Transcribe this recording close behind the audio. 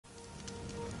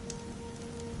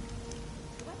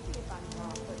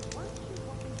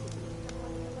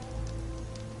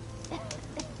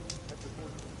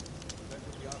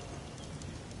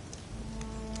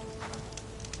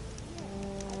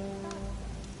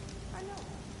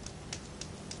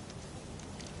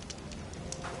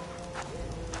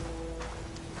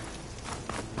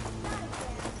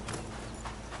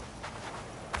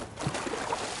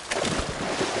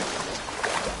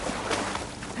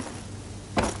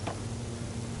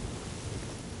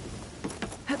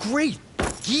Great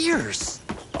gears!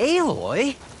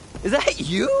 Aloy? Is that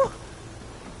you?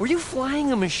 Were you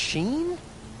flying a machine?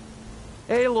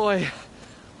 Aloy,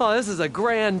 oh, this is a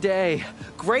grand day.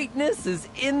 Greatness is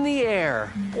in the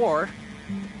air. Or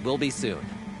will be soon.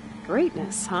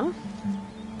 Greatness, huh?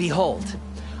 Behold,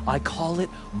 I call it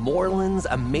Morland's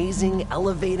amazing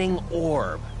elevating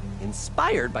orb,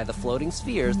 inspired by the floating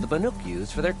spheres the Banuk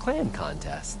use for their clan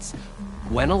contests.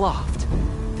 When aloft,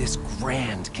 this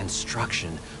grand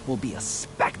construction will be a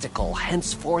spectacle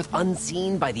henceforth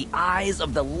unseen by the eyes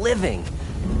of the living.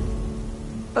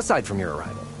 Aside from your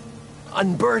arrival.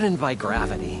 Unburdened by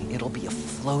gravity, it'll be a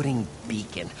floating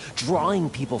beacon, drawing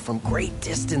people from great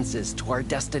distances to our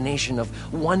destination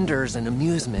of wonders and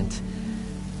amusement.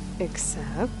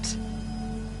 Except?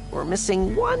 We're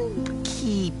missing one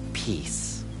key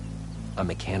piece. A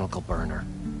mechanical burner.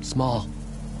 Small,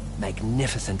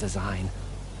 magnificent design.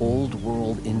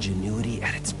 Old-world ingenuity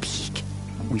at its peak.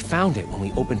 We found it when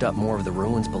we opened up more of the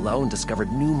ruins below and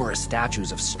discovered numerous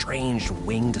statues of strange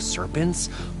winged serpents.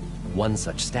 One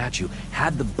such statue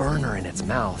had the burner in its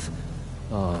mouth.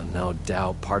 Oh, no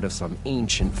doubt part of some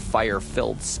ancient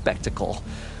fire-filled spectacle.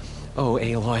 Oh,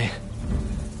 Aloy,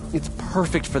 it's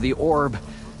perfect for the orb.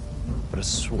 But a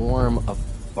swarm of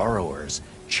burrowers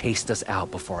chased us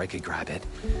out before I could grab it.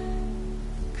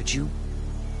 Could you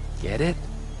get it?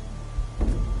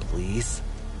 Please?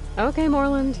 Okay,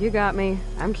 Morland, you got me.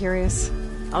 I'm curious.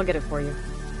 I'll get it for you.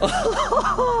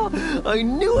 I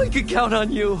knew I could count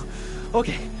on you.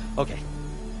 Okay.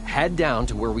 Head down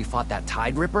to where we fought that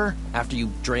Tide Ripper after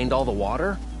you drained all the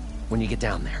water. When you get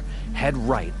down there, head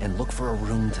right and look for a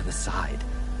room to the side.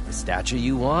 The statue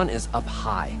you want is up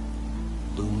high,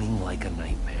 looming like a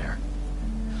nightmare.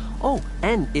 Oh,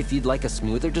 and if you'd like a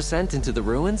smoother descent into the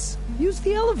ruins, use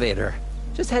the elevator.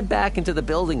 Just head back into the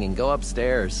building and go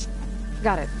upstairs.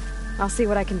 Got it. I'll see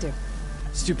what I can do.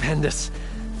 Stupendous.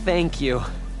 Thank you.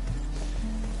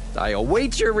 I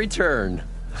await your return.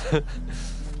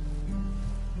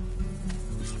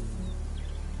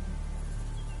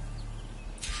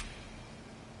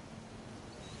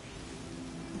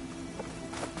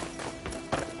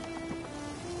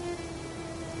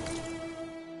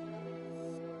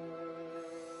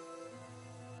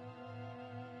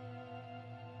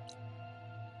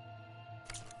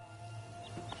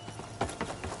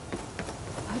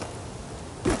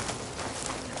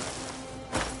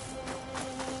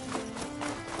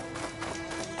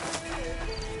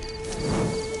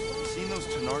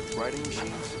 Riding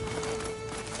machines?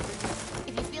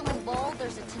 If you're feeling bold,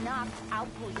 there's a Tanakh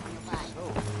outpost nearby.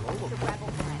 Oh, The rebel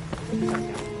flag.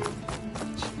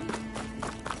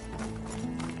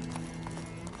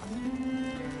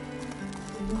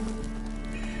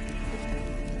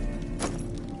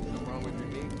 Nothing wrong with your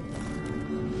knee?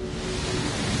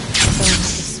 Don't have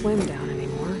to swim down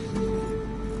anymore.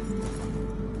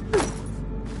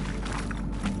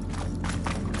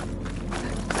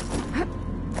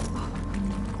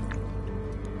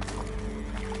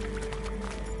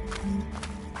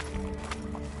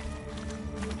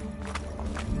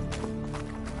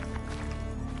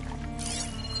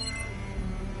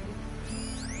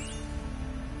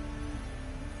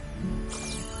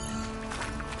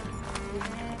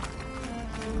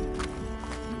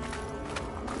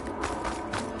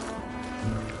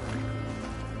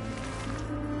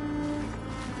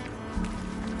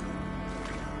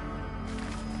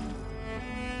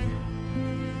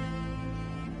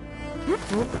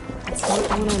 It's not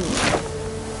going on.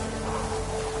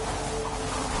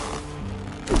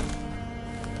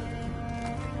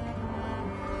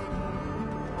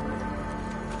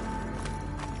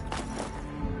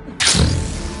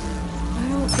 I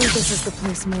don't think this is the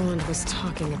place Morland was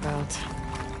talking about.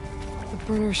 The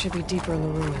burner should be deeper in the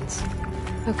ruins.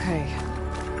 Okay,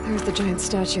 there's the giant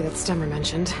statue that Stemmer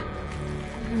mentioned.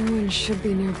 The ruins should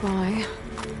be nearby.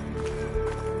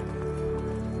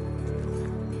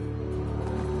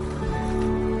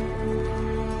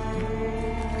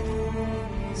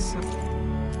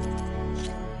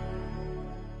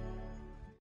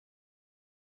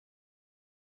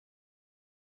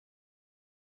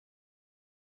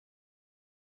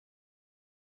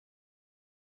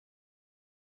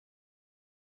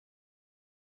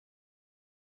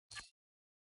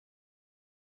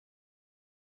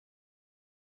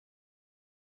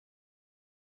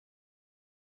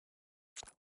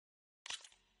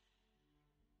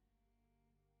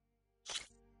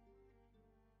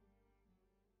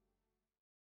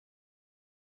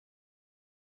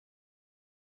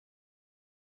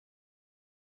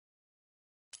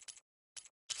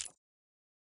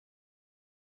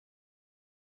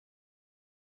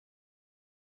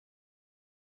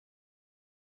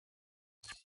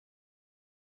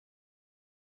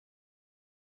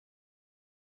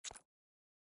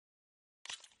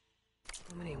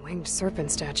 So many winged serpent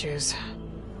statues,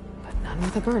 but none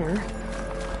with a burner.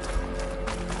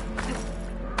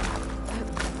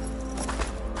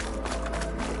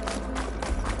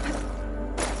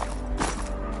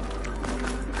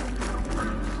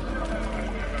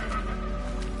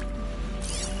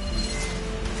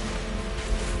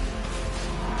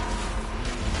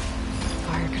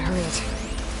 Fire could hurry it.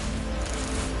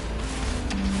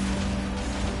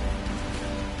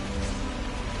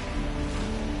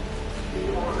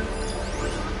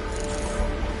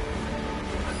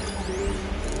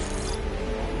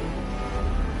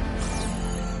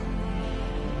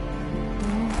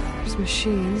 There's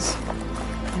machines.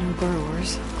 No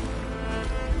burrowers.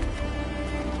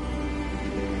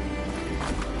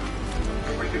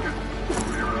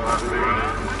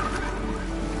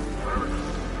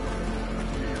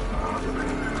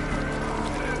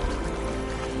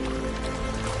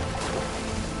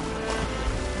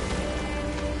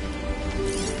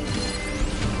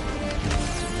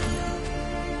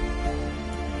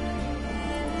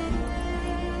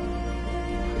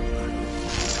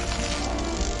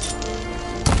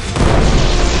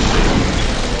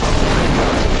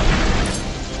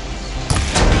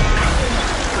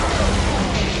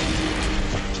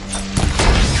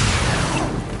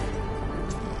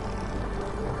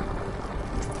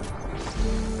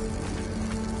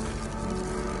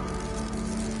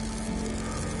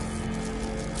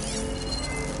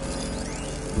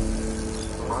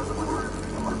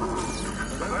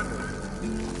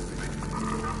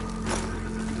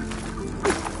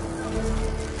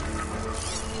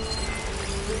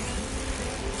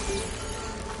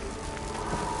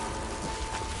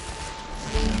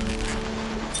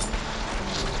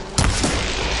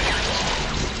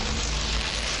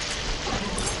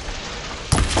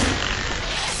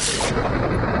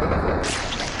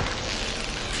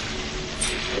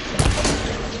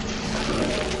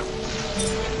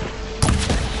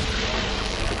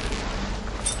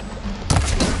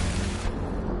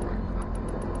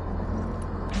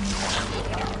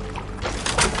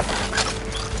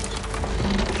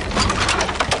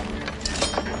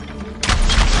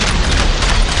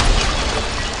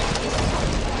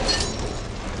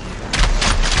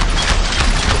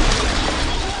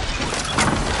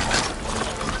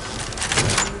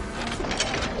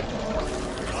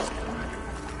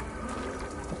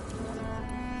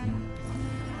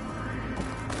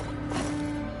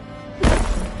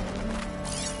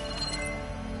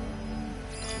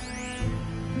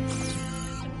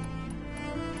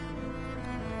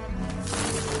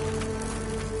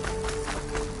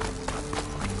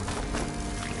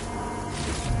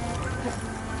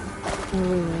 A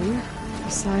ruin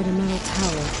beside a metal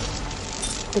tower.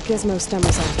 The gizmo stem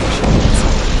was artificial.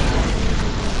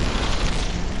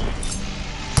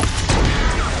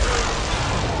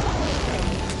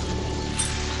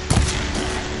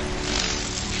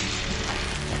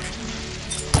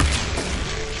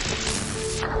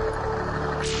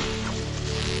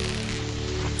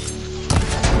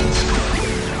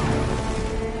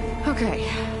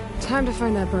 Okay, time to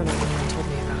find that burner Leon told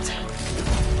me about.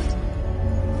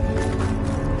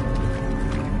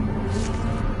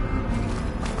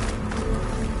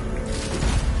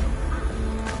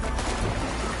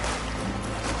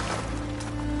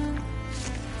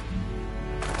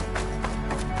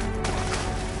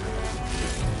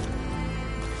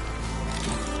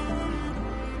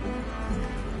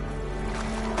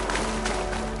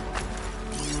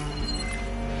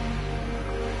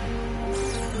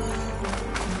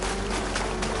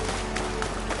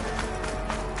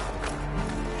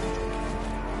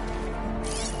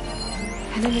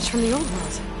 An image from the old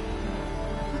world.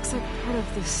 Looks like part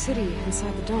of the city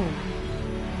inside the dome.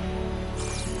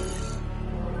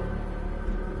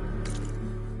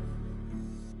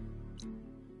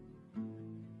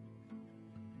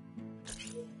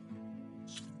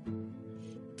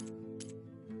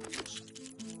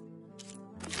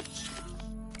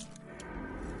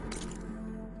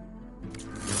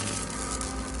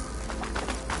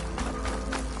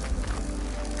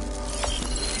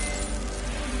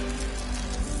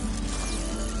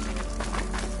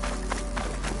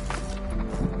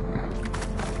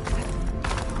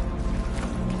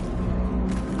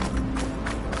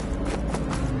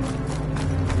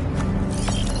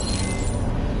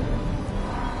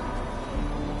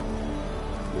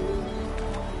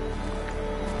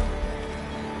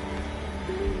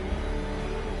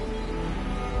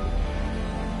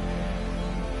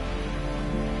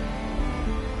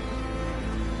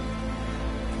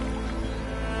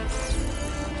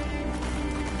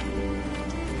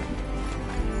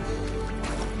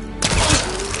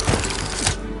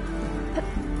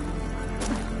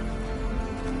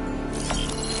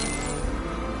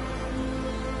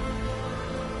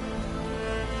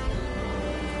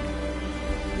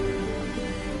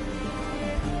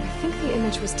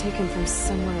 image was taken from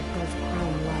somewhere above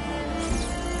ground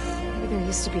level. Maybe there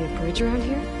used to be a bridge around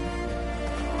here?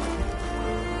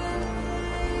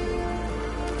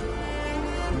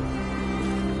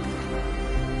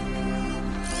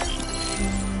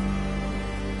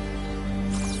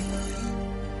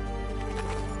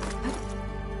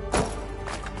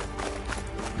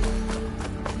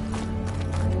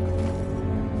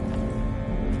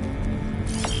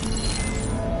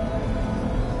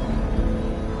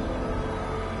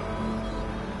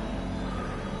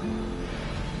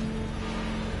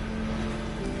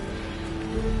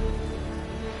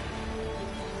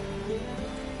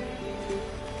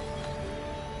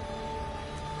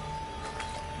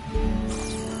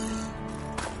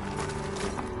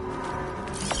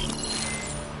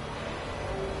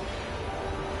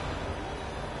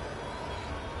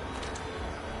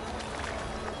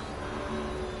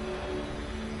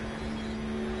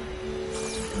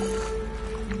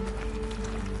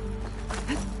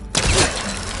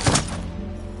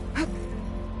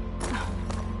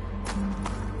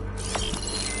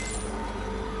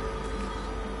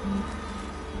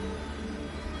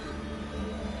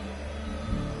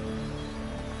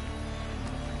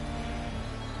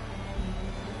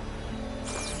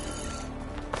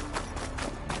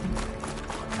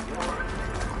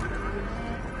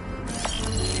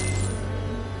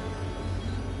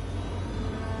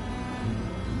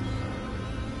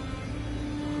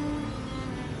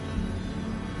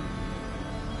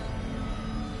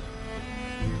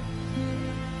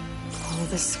 All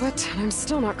this sweat, and I'm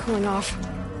still not cooling off.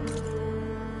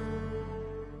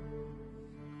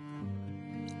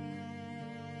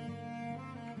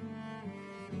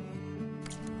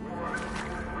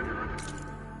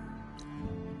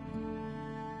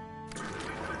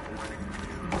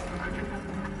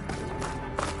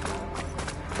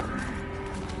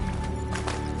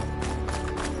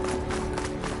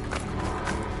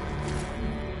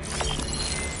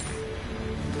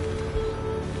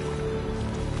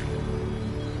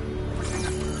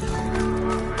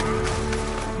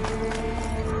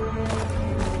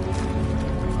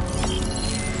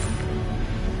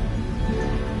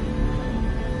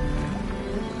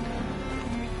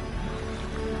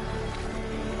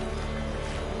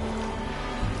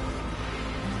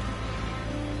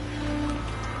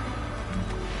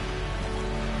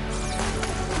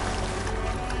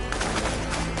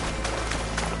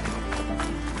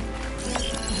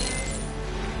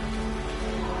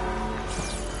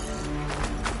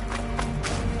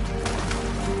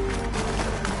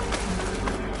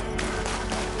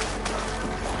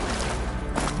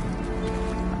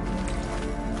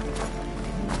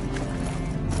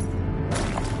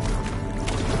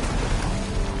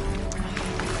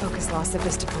 Lost the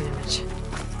vista point image.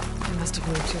 I must have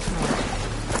moved too far.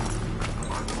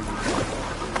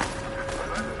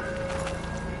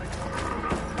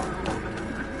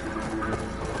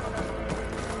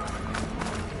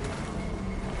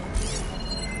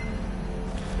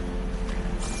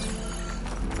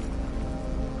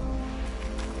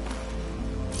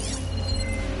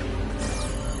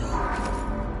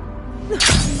 I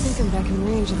think I'm back in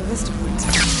range of the vista point.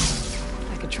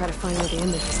 I could try to find where the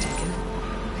image was taken.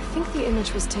 I think the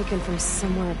image was taken from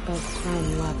somewhere above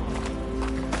ground level.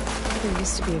 There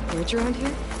used to be a bridge around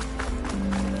here?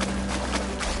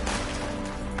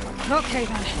 Okay,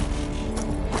 then.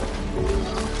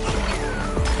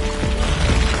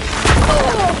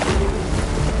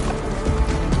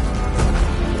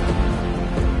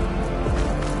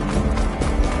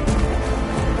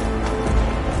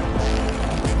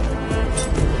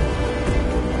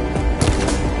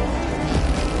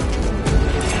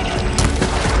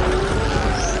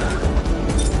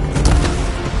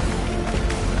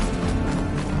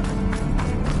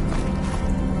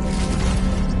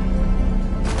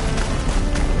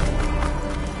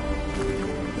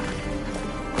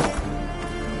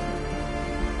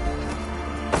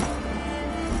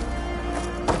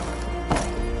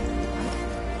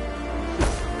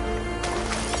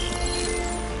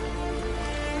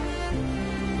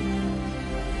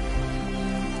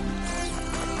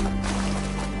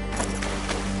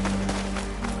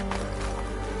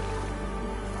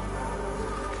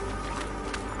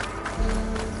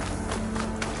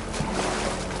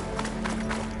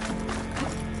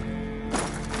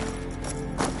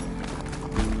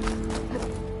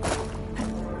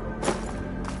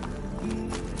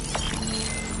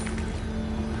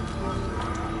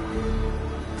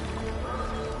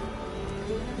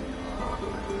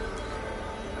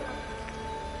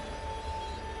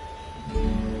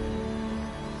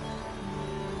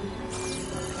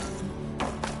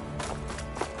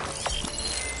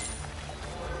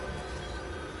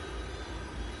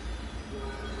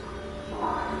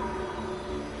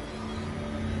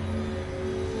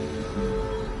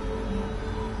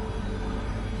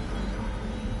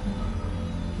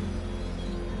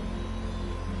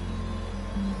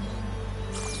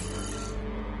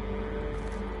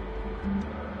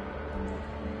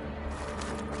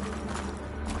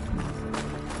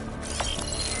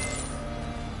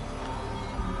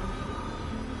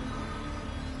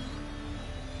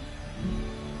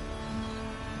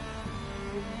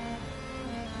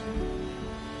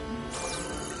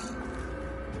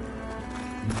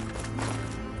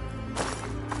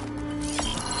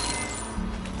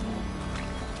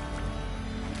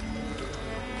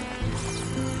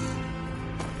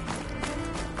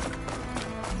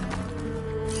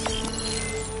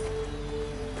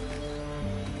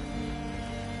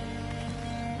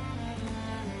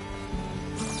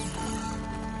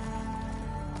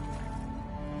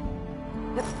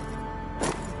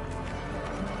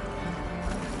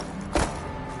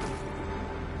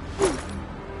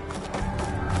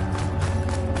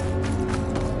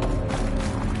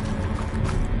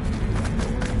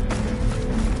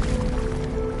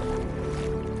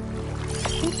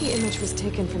 the image was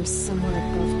taken from somewhere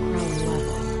above ground level.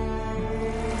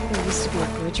 There used to be a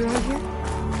bridge around here?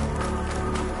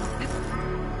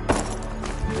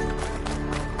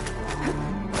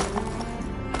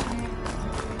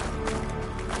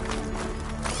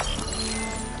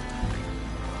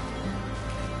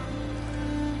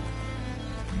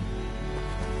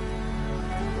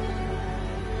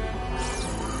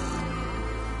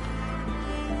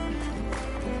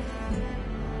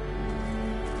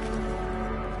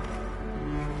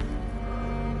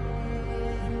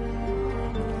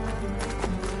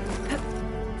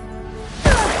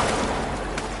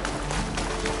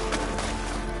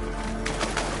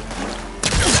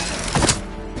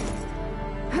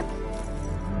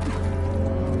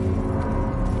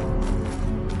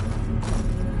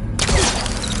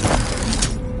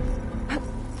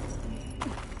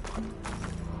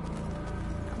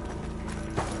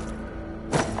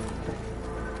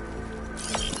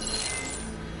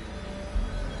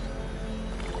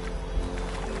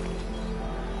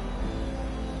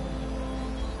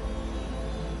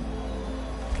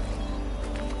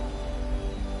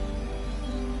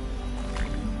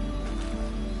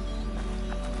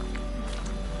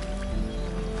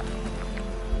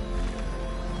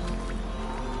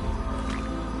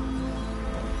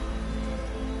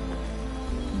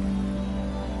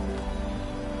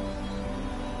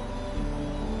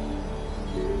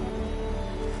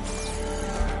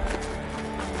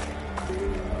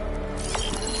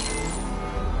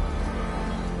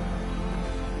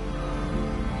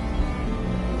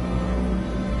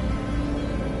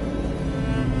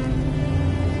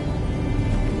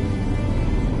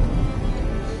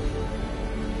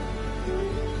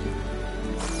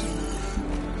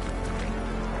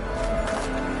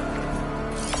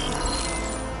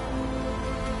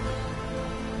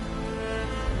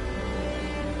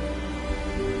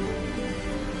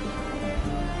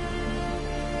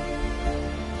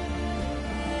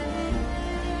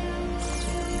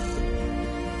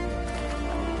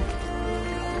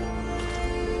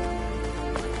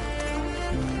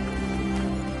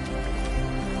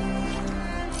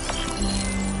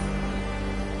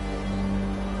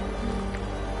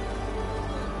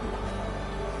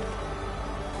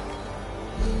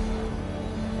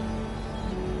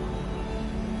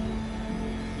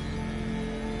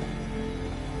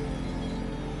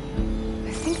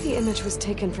 The image was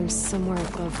taken from somewhere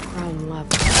above ground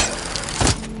level.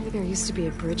 Maybe there used to be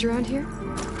a bridge around here?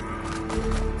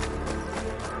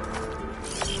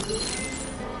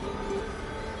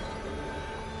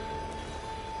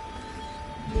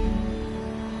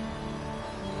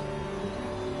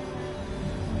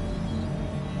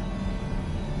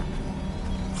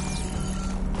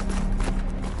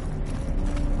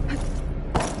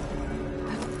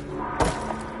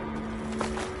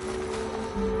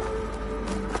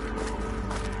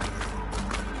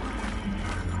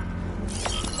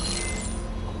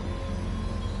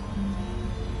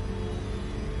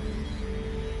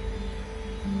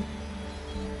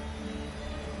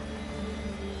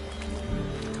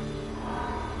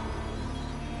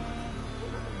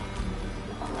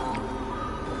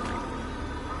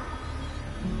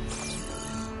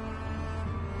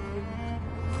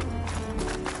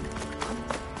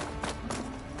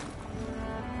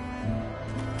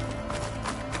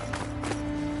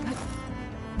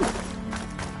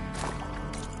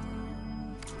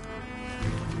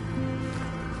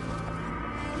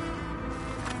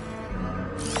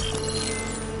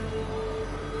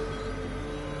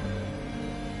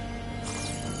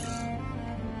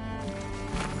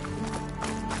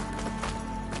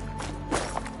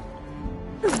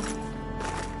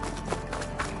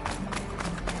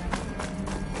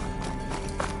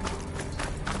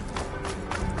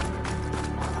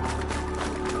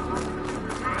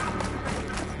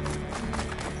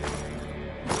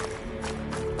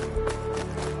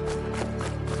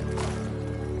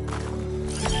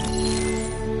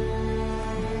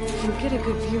 Get a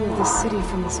good view of the city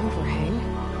from this overhang.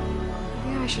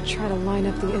 Maybe I should try to line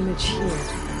up the image here.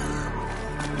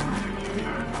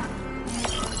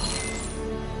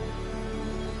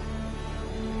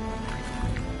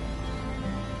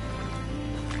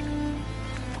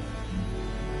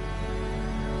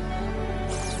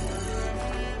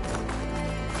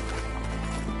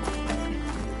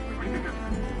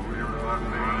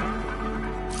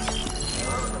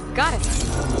 Got it.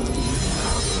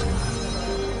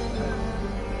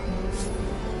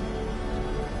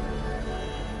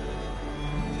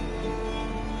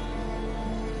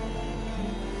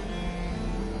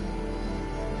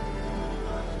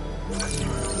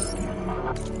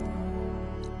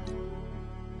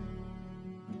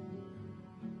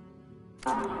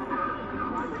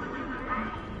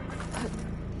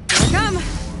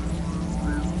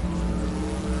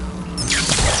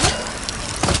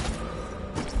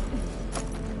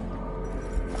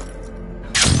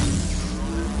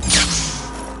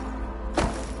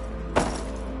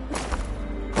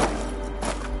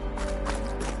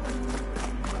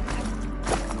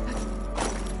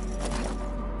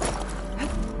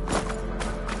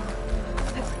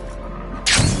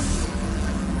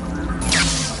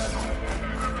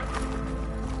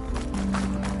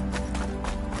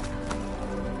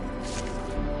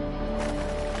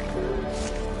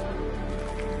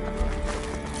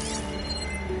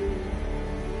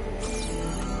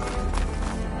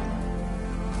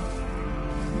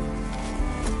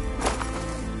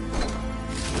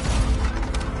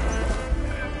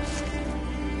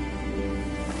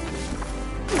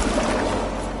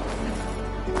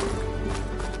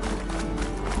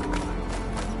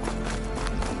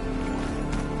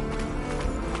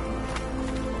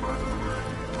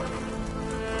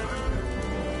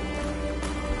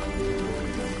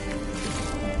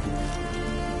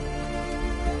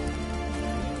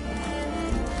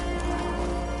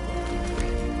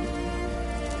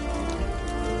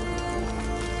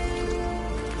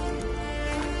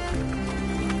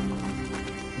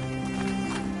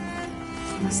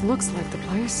 This looks like the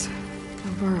place.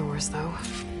 No burrowers, though.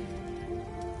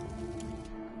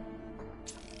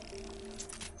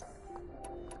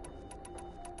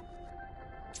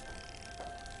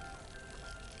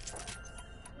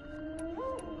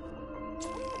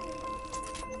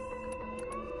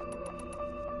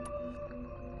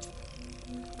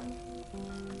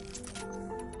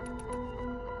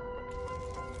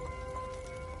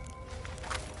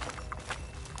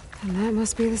 And that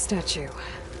must be the statue.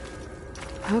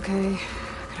 Okay,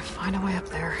 gotta find a way up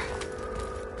there.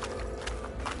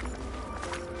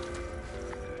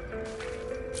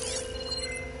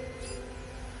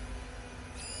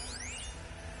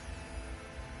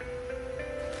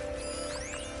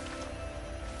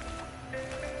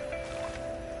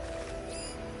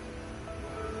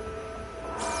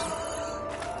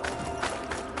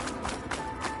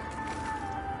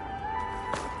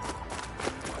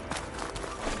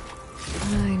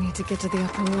 To get to the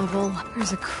upper level.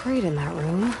 There's a crate in that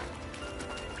room.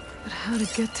 But how to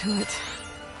get to it?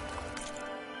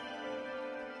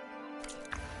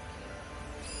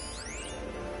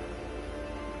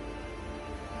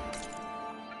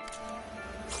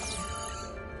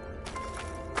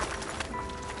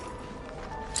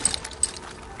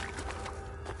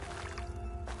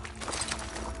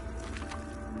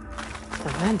 The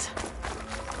vent.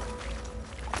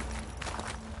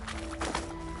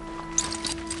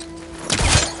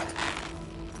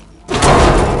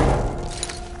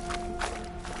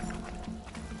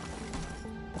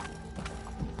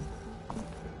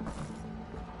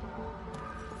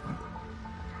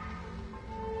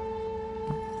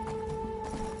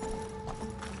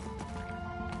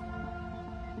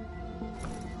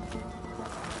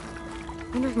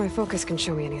 Wonder if my focus can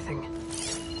show me anything.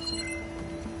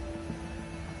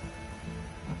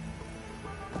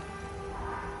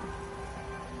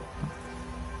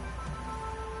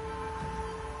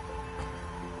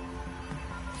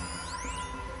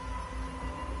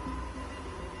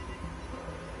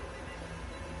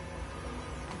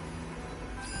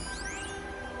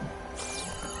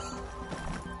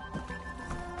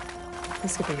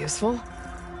 This could be useful.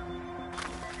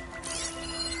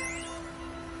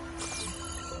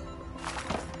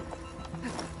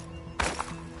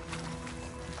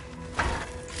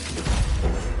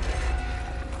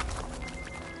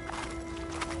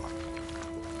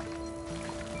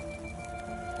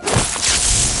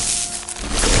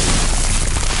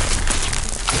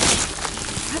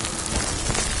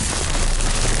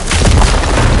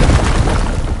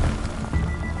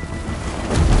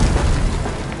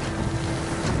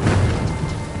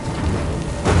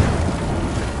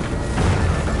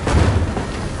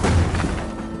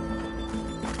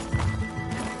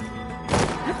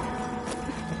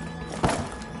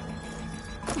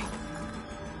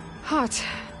 Hot.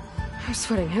 I'm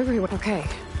sweating everywhere. Okay.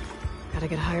 Gotta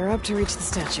get higher up to reach the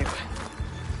statue.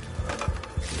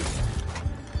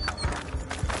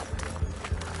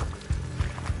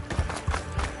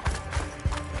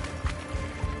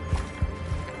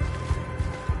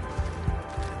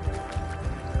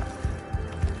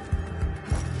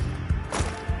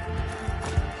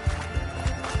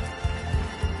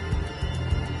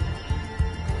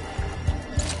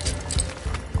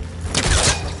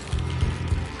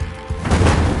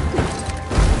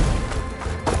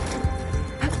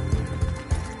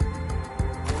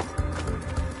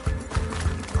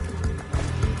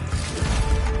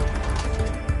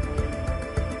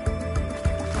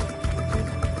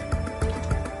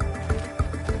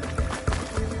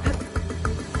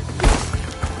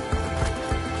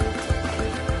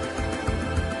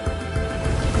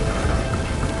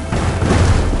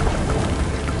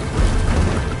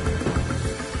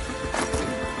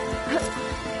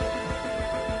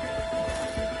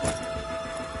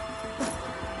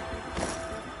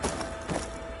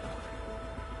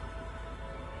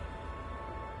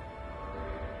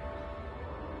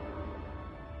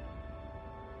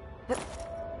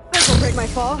 This'll break my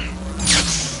fall.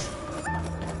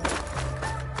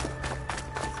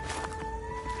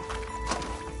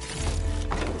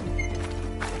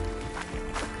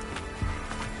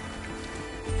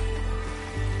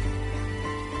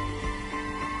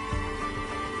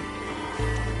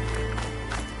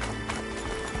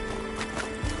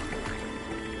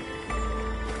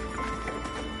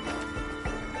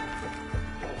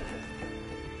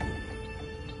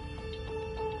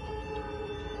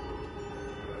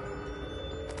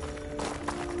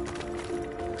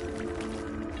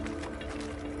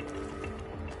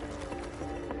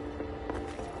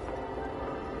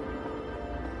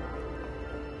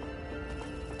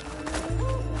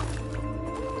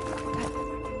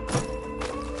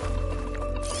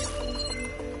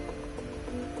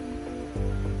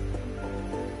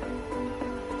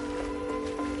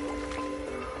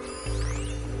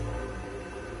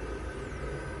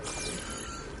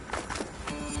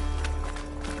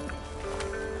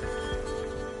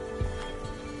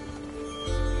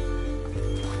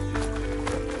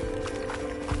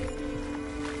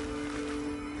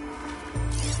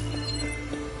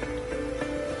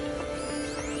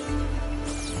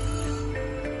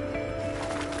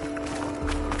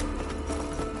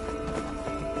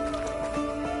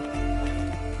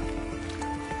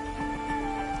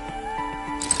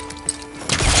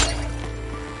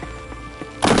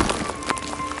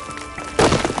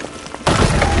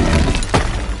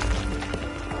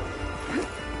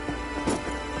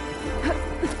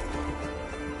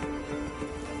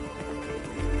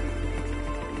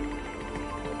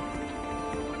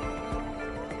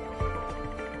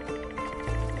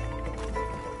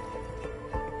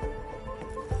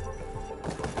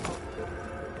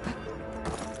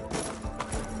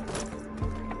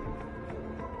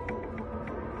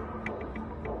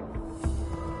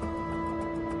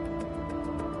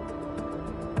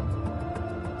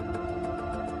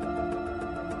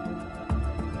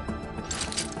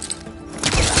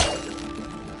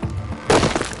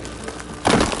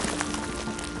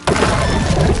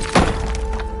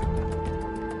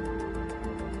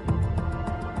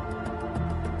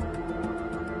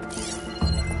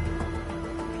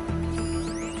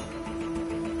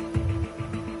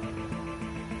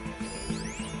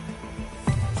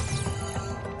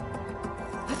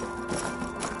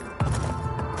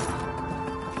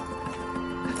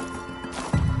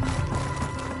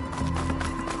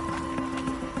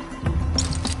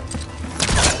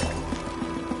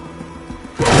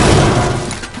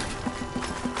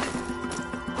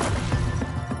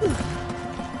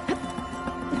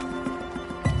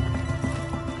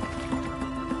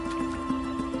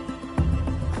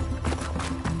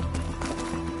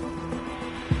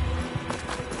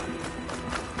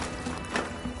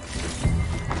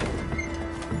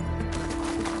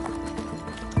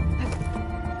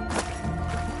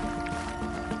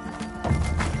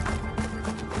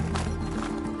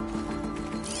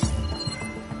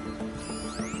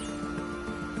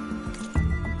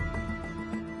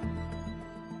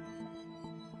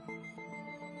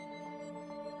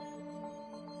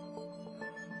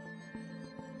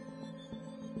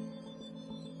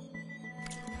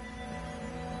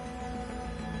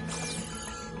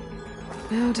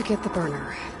 Now to get the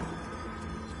burner.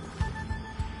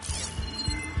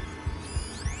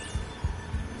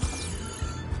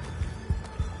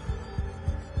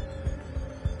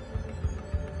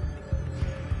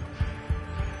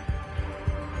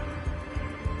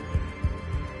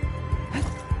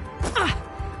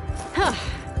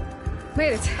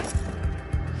 Made it.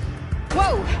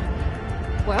 Whoa!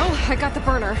 Well, I got the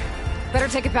burner. Better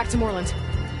take it back to Moreland.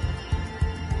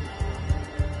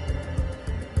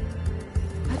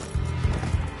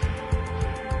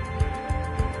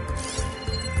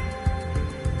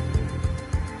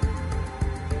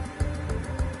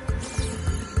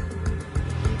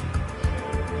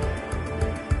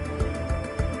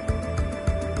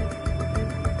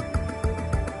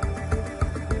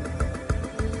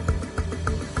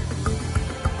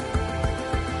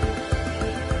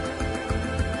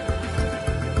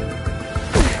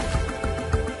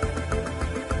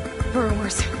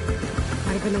 Burrowers.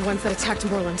 Might have been the ones that attacked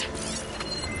Moreland.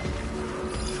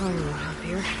 Probably won't help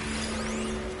here.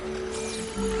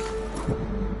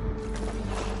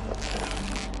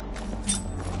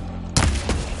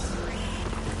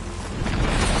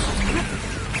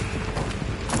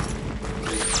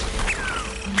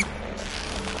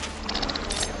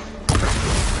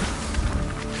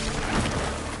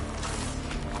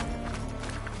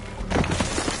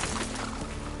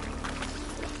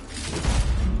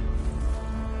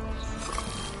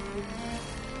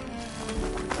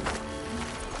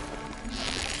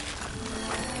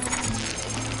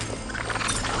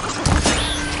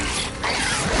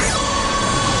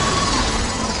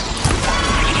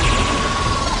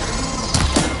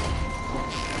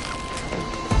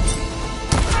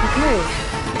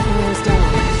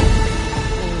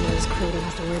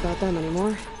 Them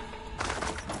anymore.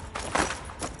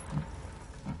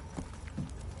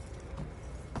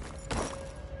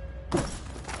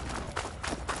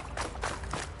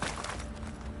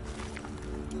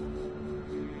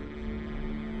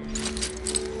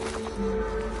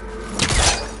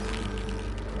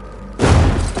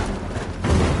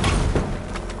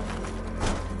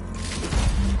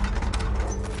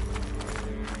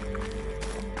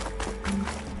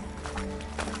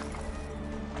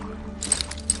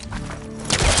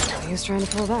 He was trying to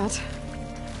pull that.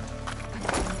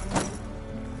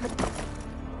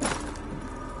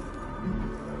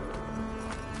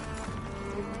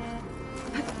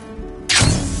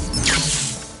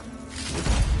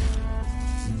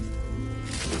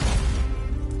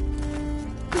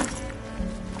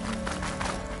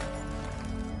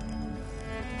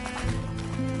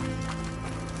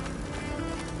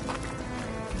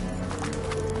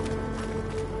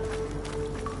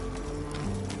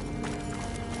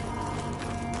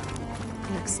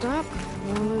 Next stop,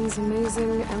 Moreland's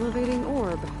amazing elevating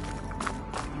orb.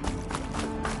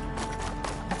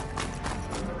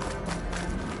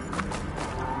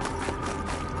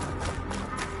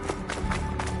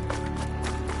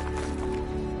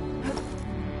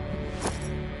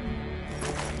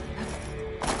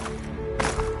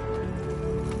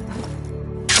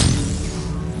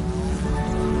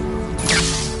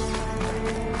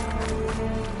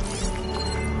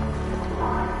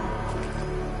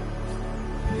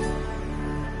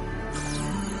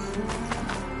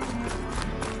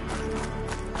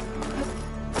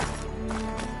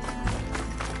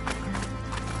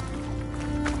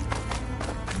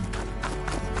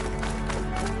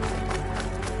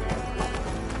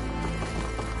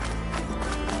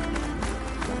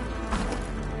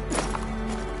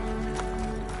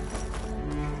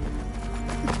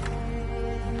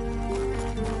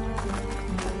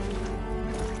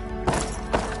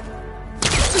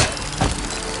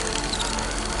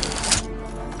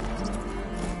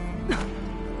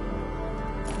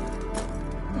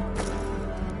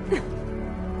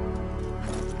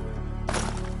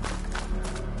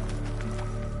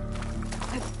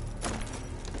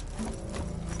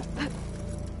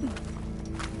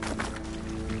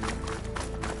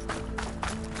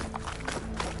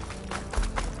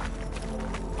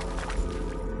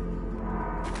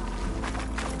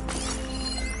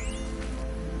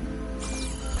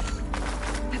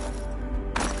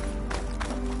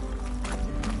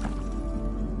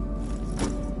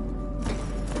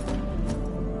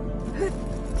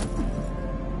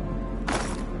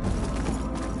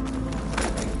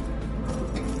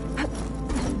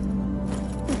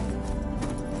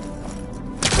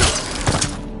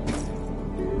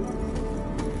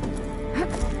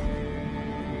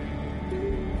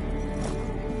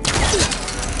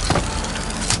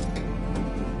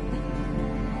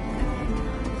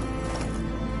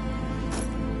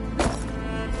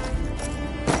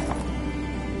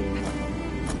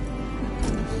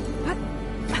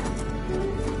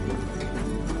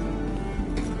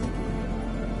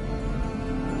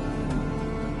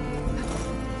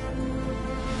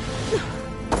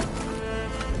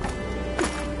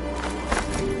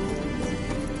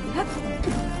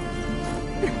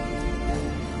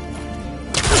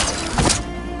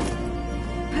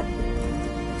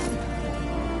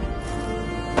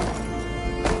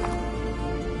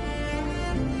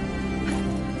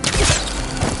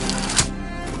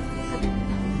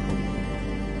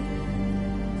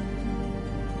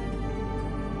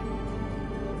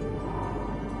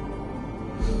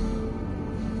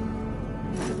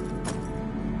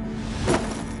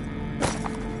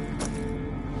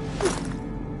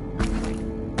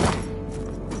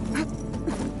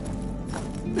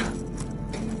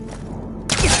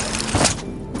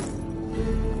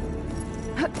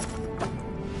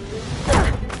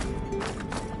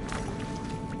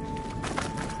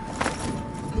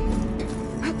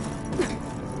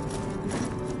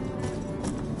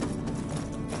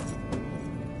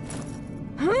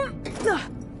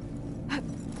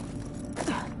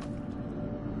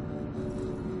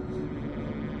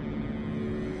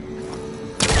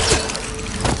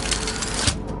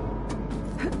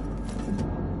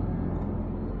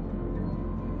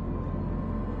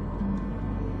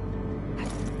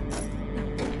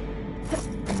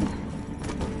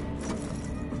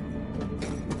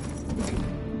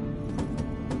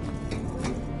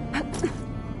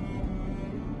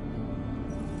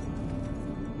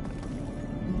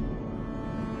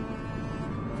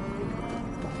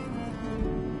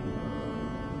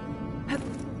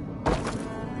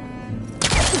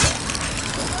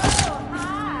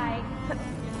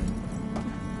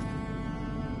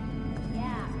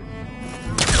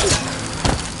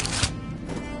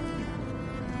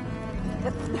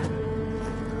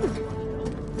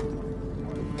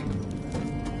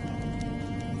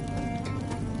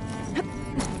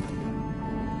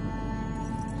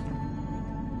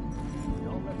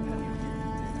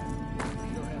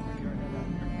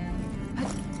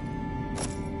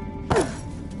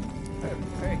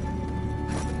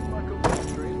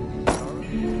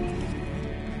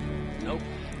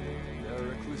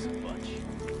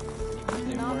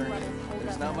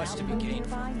 much to be gained.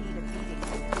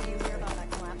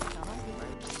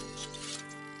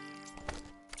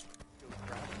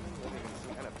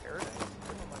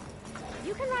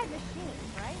 You can ride machines,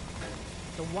 right?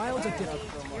 The wilds are different.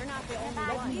 You're not the only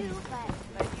one. You,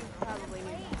 but you probably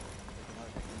need help.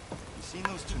 You seen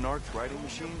those Tunarch riding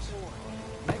machines?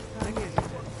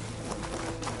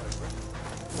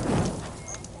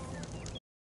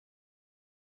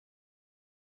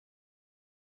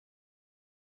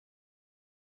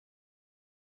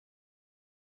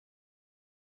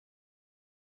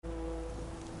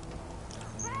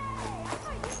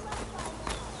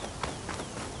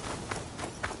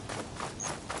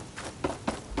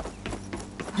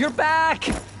 You're back!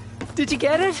 Did you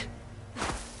get it?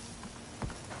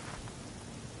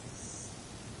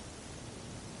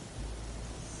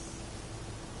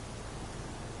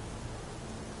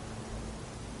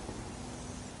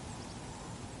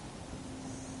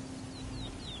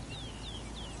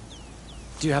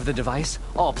 Do you have the device?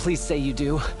 Oh, please say you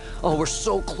do. Oh, we're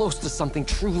so close to something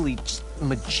truly just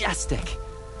majestic.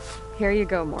 Here you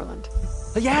go, Morland.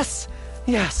 Yes!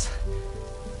 Yes!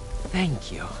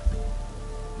 Thank you.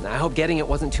 I hope getting it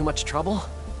wasn't too much trouble.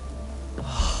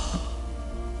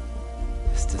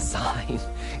 This design,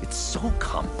 it's so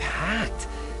compact.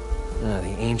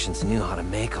 The ancients knew how to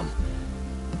make them.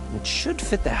 It should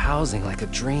fit the housing like a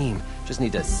dream. Just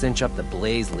need to cinch up the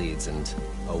blaze leads and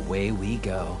away we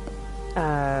go.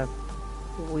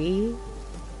 We?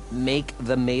 Make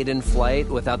the maiden flight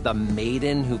without the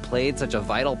maiden who played such a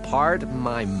vital part?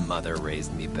 My mother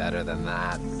raised me better than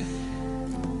that.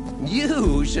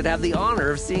 You should have the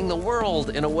honor of seeing the world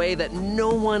in a way that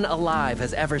no one alive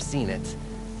has ever seen it.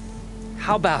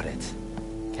 How about it?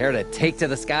 Care to take to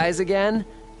the skies again?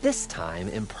 This time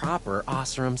in proper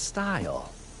Osram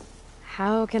style.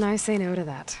 How can I say no to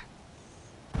that?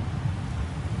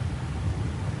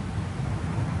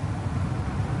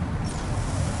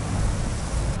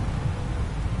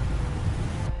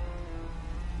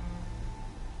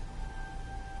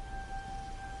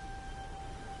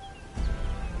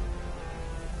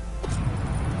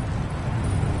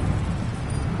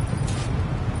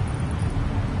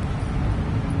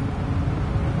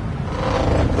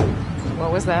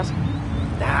 What was that?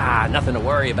 Ah, nothing to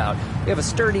worry about. We have a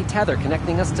sturdy tether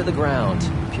connecting us to the ground.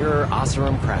 Pure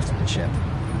Osram craftsmanship.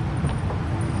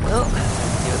 Well,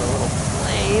 give it a little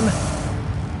flame.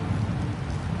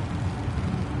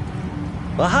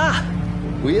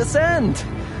 Aha! We ascend!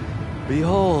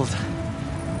 Behold,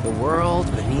 the world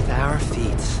beneath our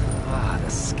feet. Ah, the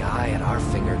sky at our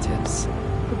fingertips.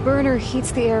 The burner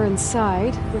heats the air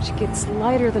inside, which gets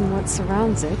lighter than what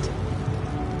surrounds it.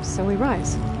 So we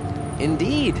rise.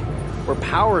 Indeed. We're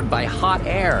powered by hot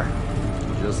air.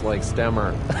 Just like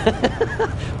Stemmer.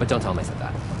 But don't tell him I said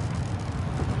that.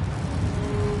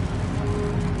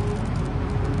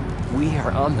 We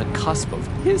are on the cusp of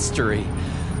history.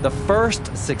 The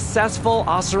first successful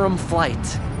Osram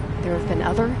flight. There have been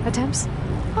other attempts?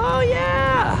 Oh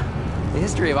yeah! The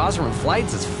history of Osram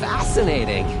flights is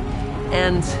fascinating.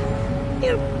 And,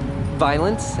 you know,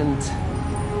 violent and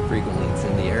frequently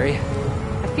incendiary.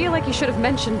 I feel like you should have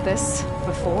mentioned this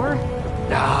before.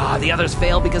 Ah, the others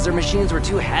failed because their machines were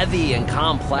too heavy and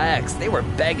complex. They were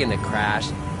begging to crash.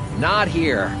 Not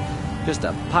here. Just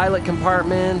a pilot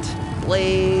compartment,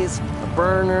 blaze, a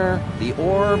burner, the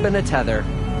orb, and a tether.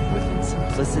 Within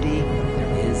simplicity,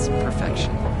 there is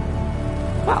perfection.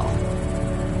 Well,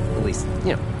 at least,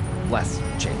 you know, less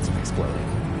chance of exploding.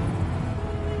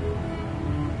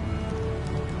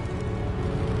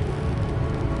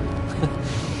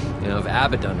 You know, if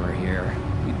Abaddon were here,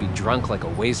 we'd be drunk like a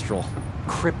wastrel,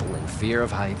 crippling fear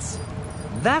of heights.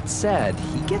 That said,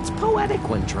 he gets poetic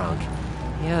when drunk.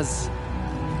 He has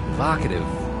evocative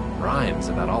rhymes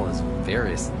about all his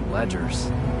various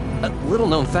ledgers. A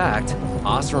little-known fact,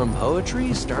 Osram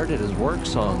poetry started as work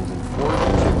songs in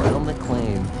forges around the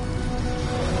claim.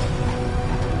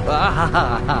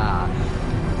 Ah,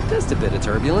 just a bit of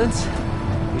turbulence.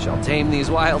 We shall tame these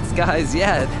wild skies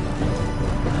yet.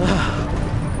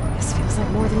 This feels like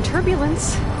more than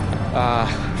turbulence.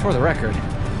 For the record,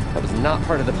 that was not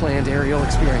part of the planned aerial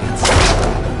experience.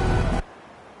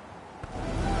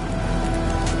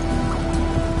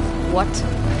 What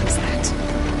is that?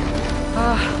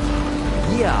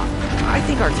 Yeah, I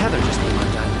think our tether just came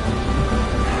undone.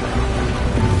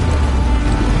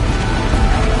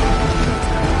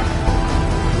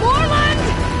 Morland!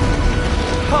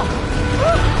 Oh.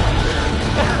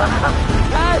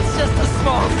 That's just a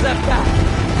small setback.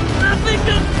 Nothing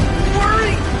to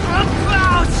worry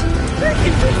about. I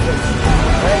can fix this.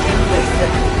 I can fix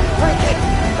it. I can.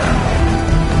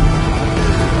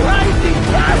 Rising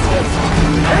gases.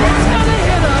 It's gonna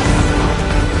hit us.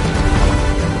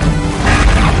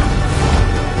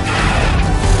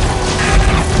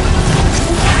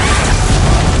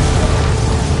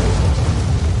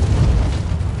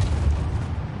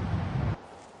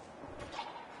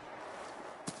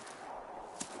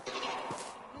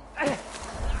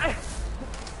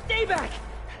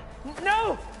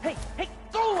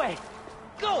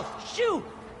 No! Shoot!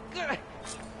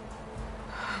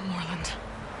 Moreland.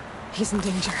 He's in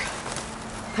danger.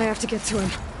 I have to get to him.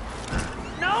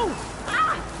 No!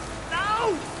 Ah!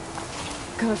 No!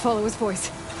 Gotta follow his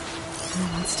voice.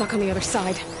 Moreland's stuck on the other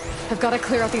side. I've gotta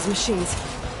clear out these machines.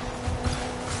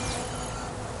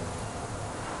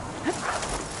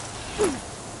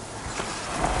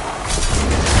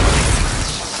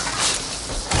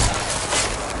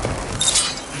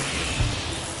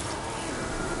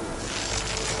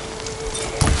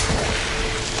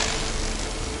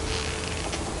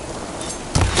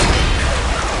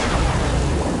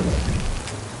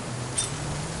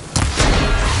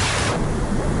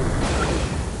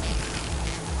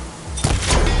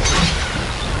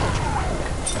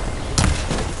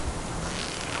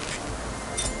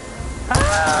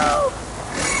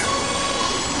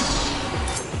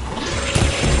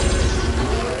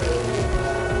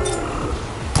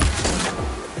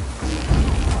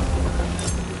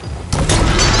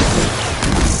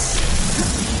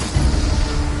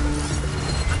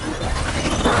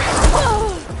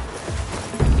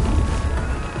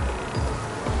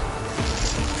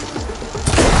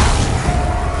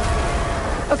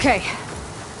 Okay,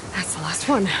 that's the last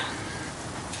one.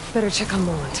 Better check on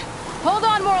Moreland. Hold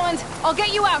on, Moreland! I'll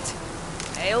get you out!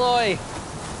 Aloy!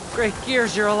 Great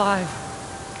gears you're alive.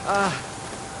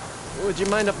 Would you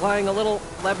mind applying a little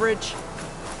leverage?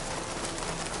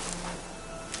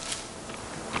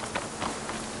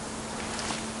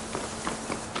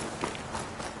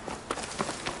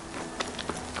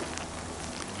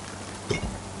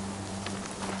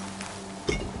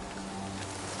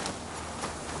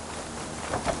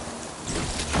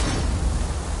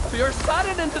 Your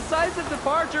sudden and decisive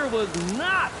departure was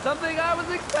not something I was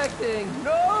expecting.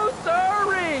 No,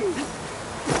 sirree!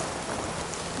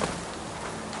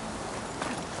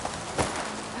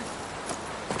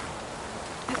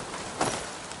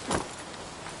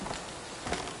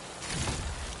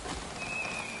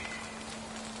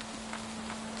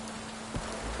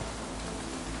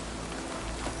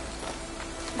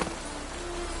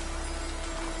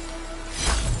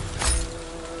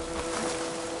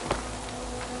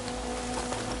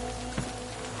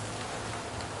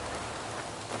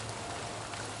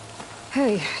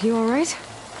 Hey, you alright?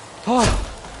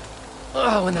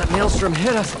 Oh, when that maelstrom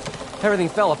hit us, everything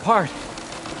fell apart.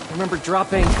 I remember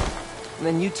dropping, and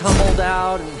then you tumbled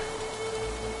out, and...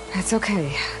 It's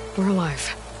okay. We're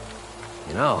alive.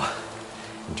 You know,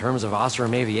 in terms of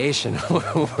Osram aviation,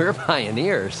 we're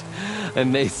pioneers.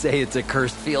 And they say it's a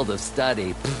cursed field of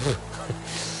study.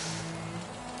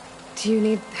 Do you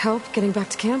need help getting back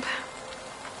to camp?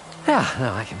 Yeah,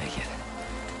 no, I can make it.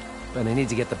 But I need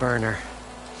to get the burner.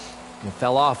 It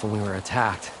fell off when we were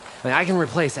attacked. I mean, I can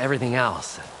replace everything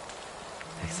else.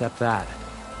 Except that.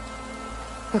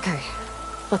 Okay,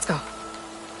 let's go.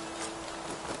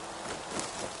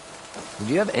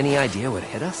 Do you have any idea what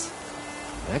hit us?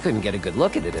 I couldn't get a good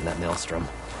look at it in that maelstrom.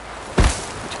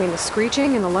 Between the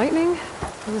screeching and the lightning,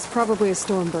 it was probably a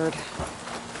storm bird.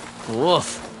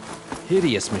 Woof.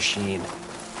 Hideous machine.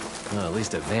 Well, at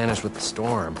least it vanished with the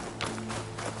storm.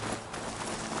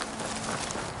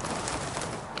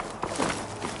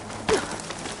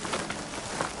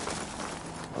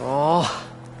 Oh.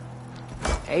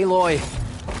 Aloy,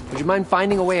 would you mind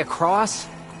finding a way across?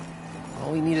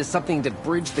 All we need is something to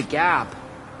bridge the gap.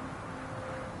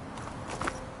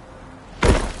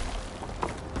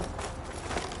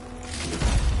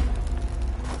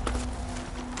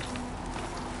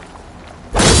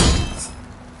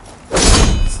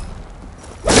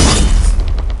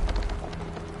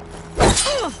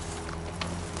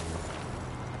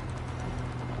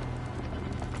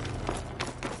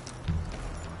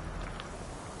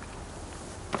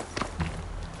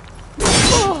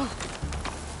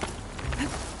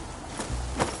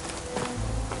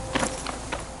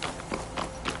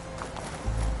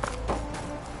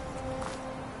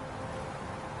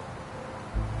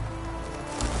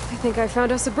 I think I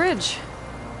found us a bridge.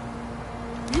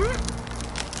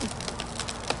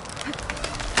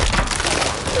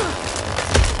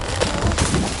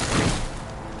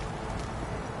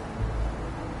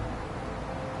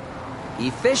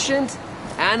 Efficient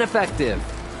and effective.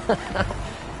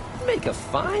 Make a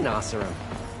fine Osram.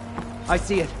 I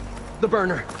see it. The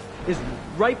burner is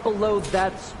right below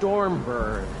that storm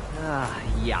bird.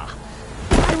 Yeah.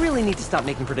 I really need to stop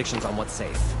making predictions on what's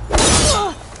safe.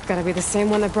 Gotta be the same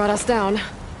one that brought us down.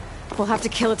 We'll have to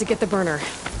kill it to get the burner.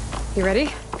 You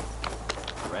ready?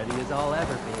 Ready as I'll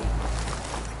ever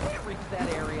be. Can't reach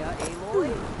that area,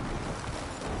 Aloy.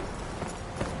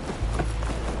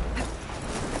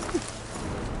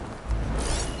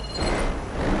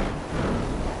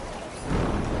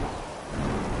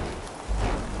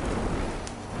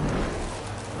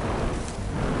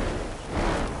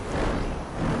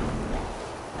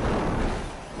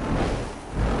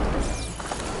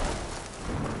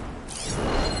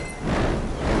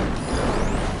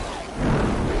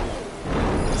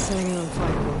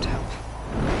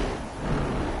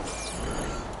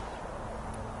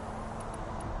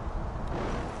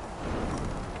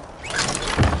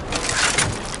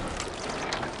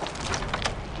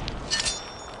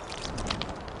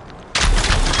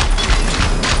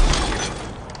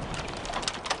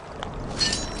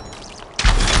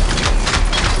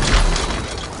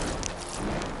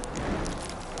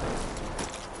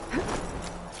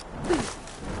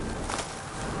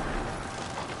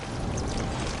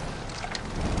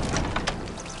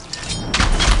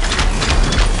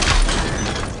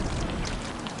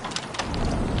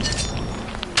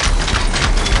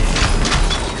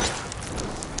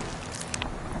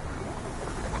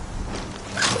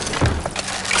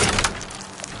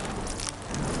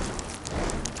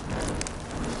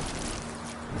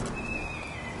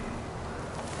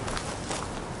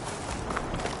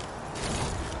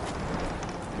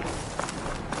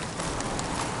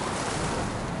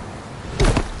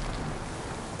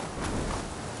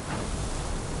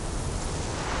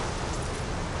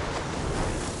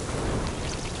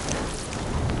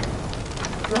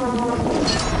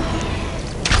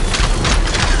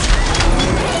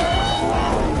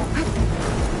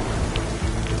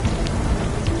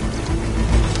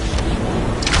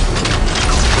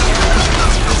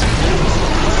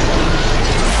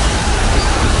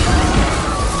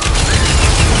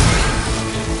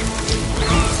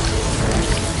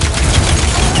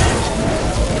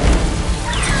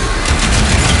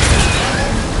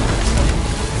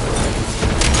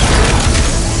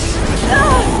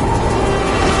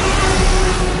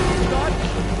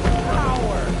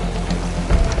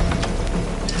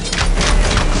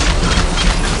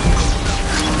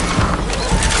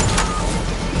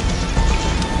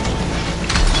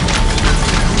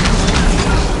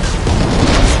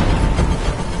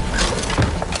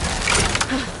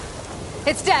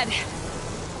 ahead.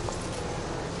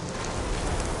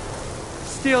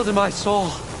 Steel to my soul.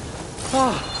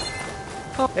 Oh.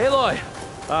 Aloy,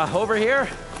 over here.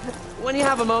 When you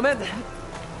have a moment.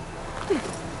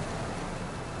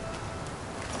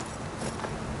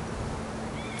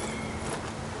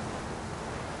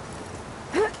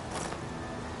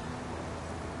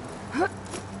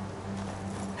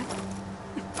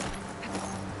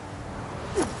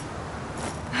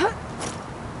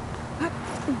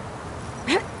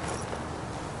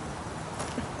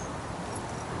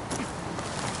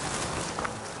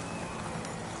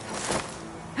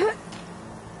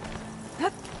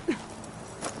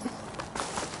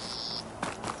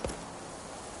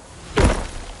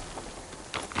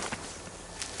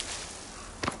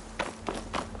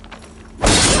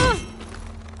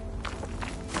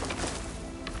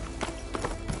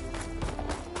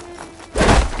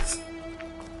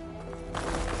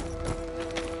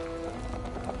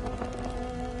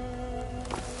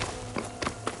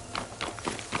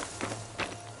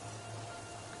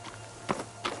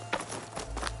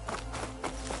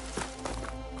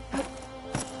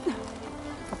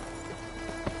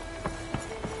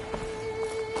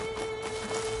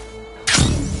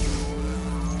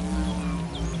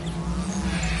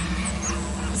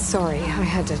 Sorry, I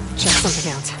had to check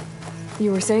something out.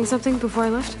 You were saying something before I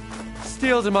left?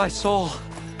 Steel to my soul.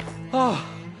 Oh,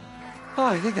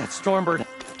 I think that Stormbird.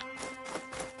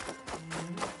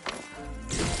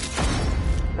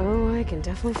 Oh, I can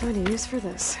definitely find a use for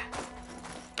this.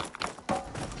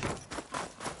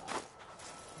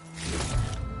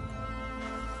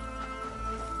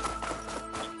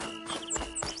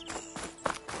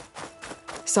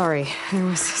 Sorry, there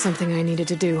was something I needed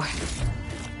to do.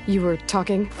 You were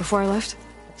talking before I left?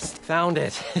 Found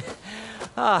it.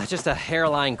 Just a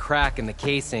hairline crack in the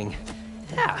casing.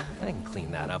 Yeah, I can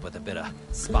clean that up with a bit of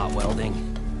spot welding.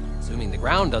 Assuming the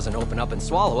ground doesn't open up and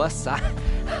swallow us,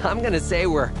 I'm gonna say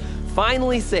we're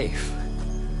finally safe.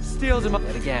 Steel to my...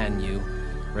 Yet again, you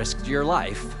risked your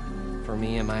life for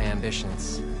me and my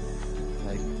ambitions.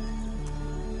 I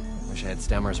wish I had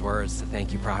Stemmer's words to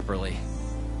thank you properly.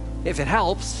 If it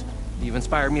helps, you've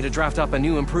inspired me to draft up a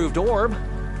new improved orb.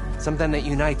 Something that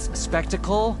unites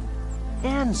spectacle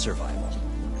and survival.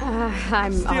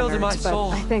 I'm Steel to honored, my but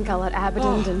soul. I think I'll let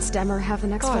Abaddon and Stemmer have the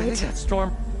next I think fight. that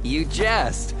Storm... You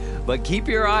jest, but keep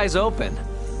your eyes open.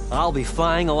 I'll be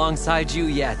flying alongside you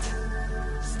yet.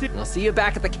 I'll see you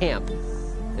back at the camp.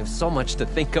 There's so much to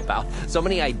think about, so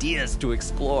many ideas to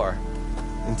explore.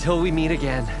 Until we meet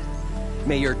again,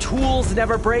 may your tools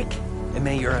never break, and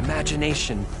may your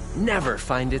imagination never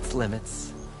find its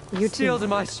limits. You Steel too. to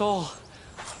my soul.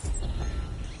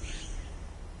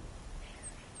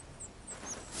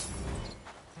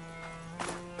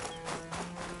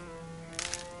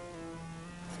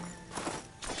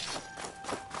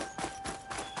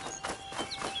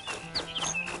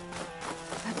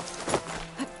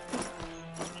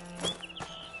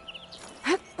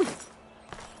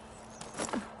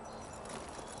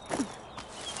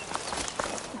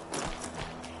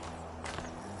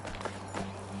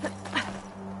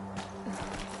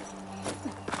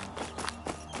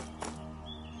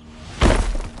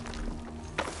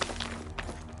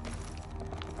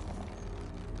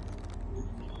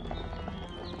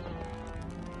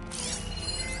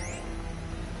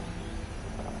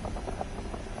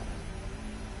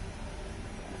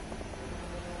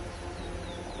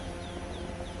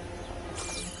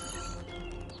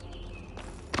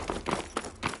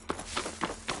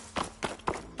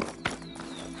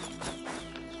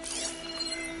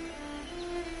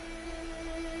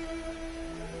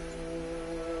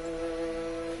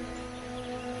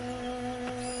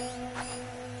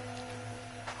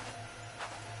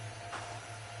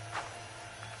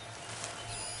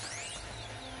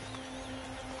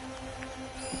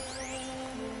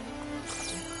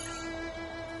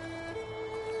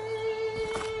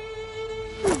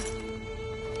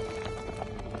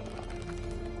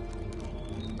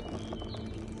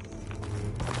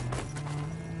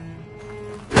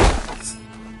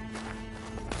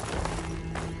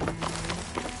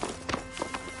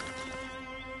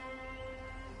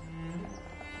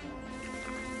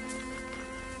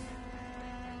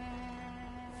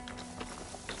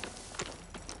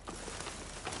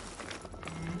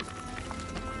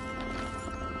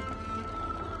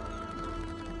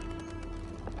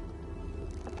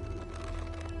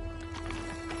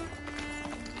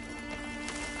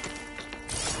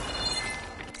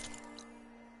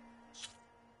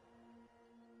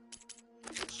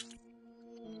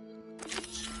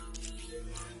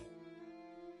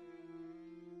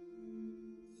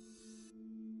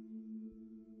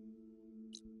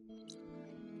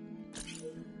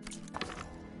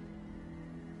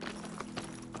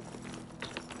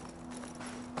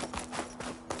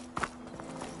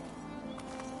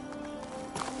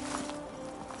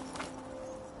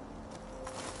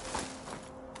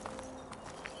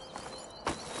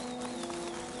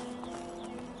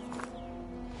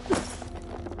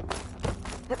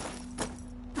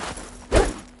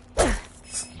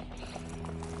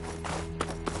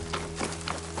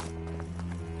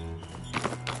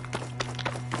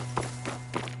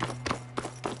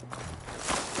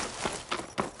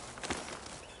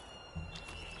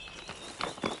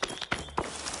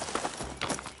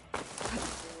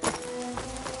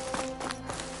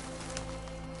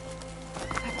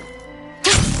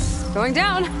 Going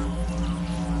down!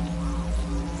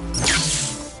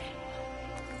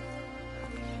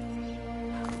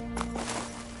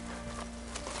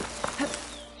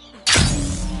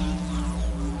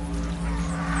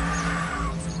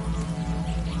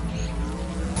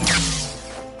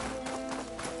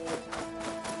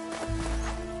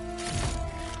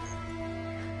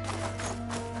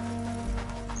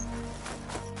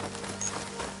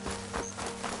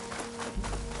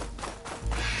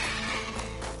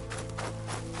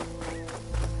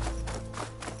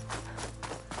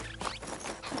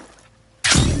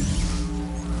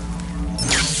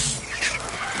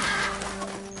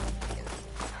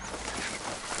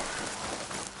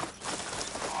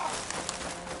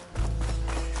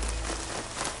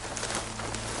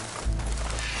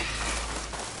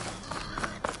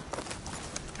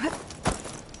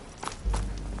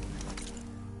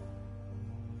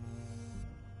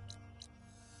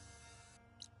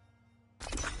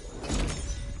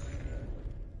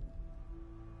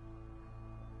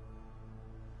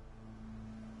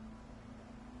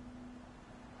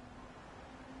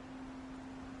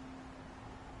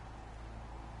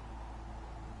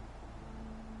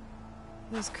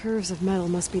 Those curves of metal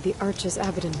must be the arches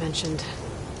Abaddon mentioned.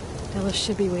 Della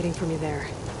should be waiting for me there.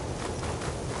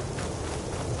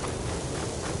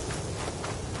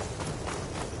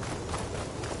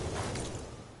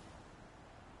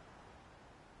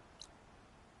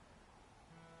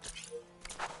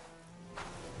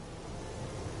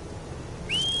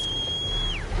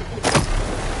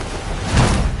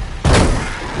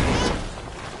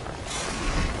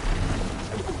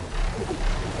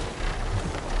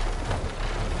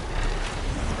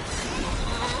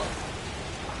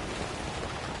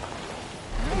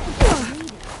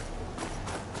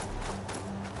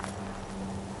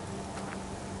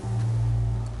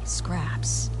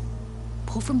 Scraps.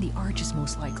 Pull from the arches,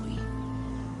 most likely.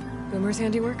 Boomer's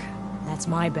handiwork? That's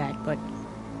my bet, but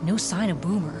no sign of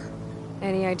Boomer.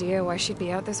 Any idea why she'd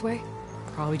be out this way?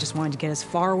 Probably just wanted to get as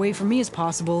far away from me as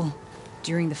possible.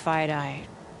 During the fight, I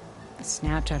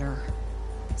snapped at her.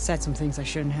 Said some things I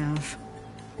shouldn't have.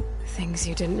 Things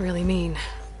you didn't really mean.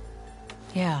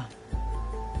 Yeah.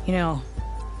 You know,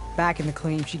 back in the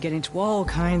claim, she'd get into all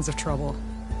kinds of trouble.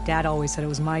 Dad always said it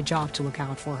was my job to look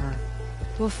out for her.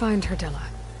 We'll find her, Della.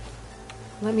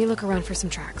 Let me look around for some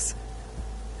tracks.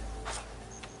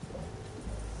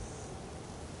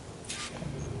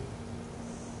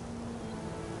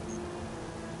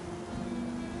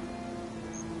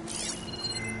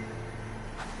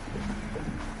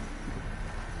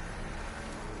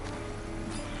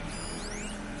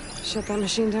 Shut that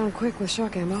machine down quick with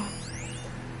shock ammo.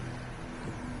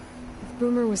 If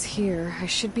Boomer was here, I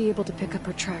should be able to pick up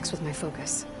her tracks with my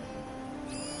focus.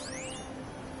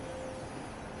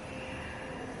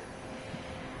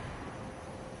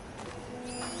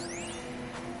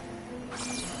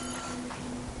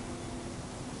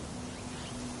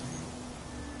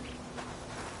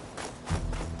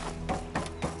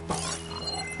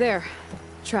 There.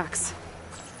 Tracks.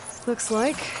 Looks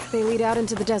like they lead out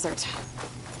into the desert.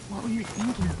 What were you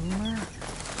thinking, Boomer?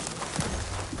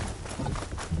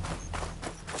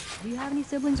 Do you have any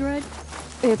siblings, Red?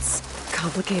 It's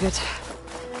complicated.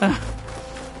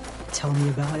 Tell me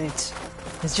about it.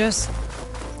 It's just...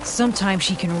 sometimes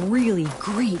she can really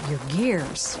grate your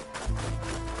gears.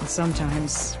 And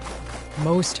sometimes...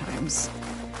 most times...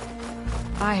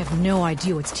 I have no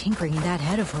idea what's tinkering in that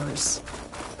head of hers.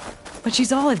 But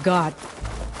she's all I've got.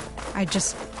 I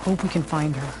just hope we can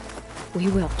find her. We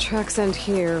will. Tracks end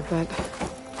here, but...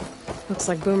 looks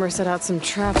like Boomer set out some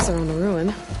traps around the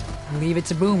ruin. Leave it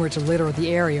to Boomer to litter the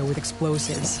area with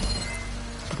explosives.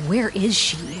 But where is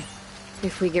she?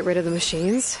 If we get rid of the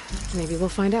machines, maybe we'll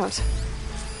find out.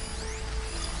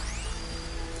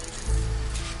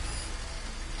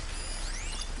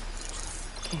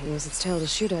 Can't use its tail to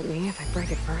shoot at me if I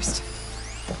break it first.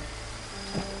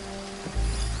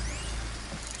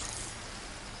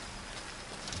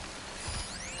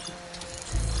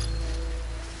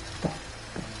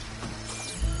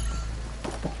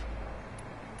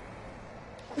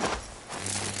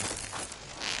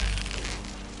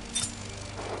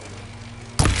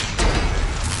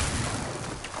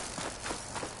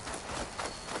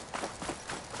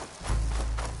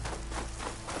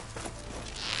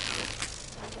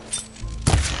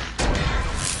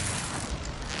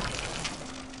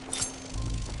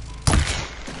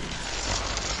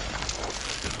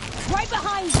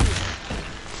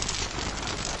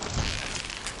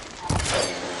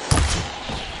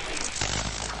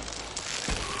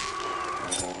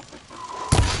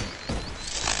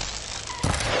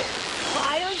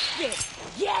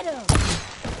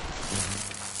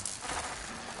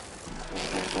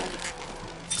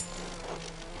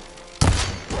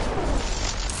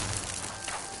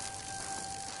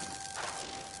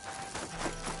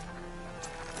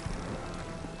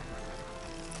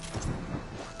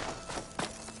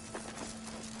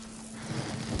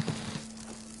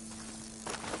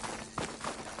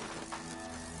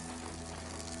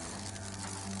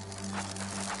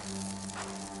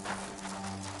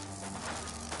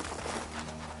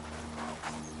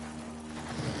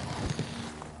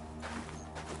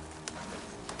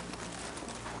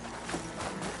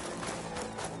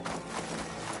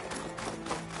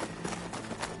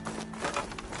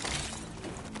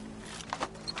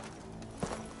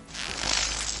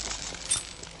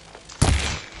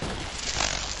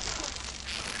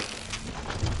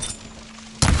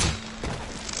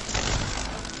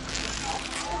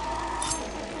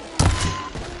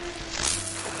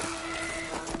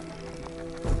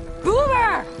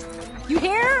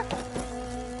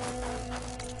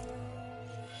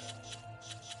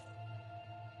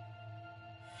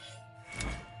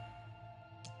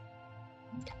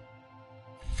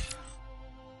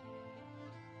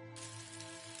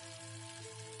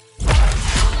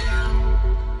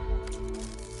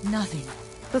 Nothing.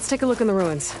 Let's take a look in the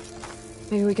ruins.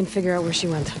 Maybe we can figure out where she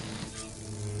went.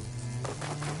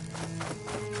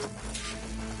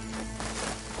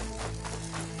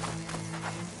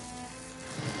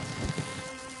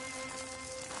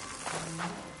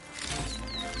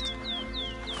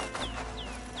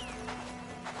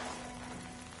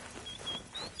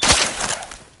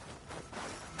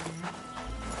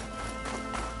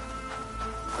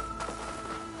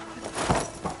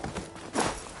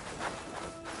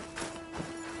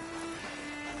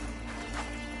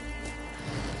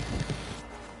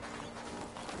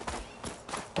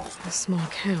 A small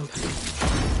camp.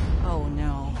 Oh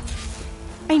no.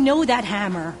 I know that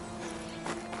hammer.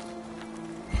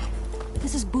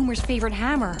 This is Boomer's favorite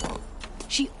hammer.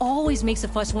 She always makes a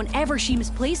fuss whenever she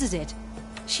misplaces it.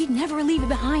 She'd never leave it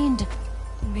behind.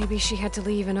 Maybe she had to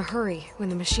leave in a hurry when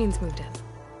the machines moved in.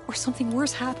 Or something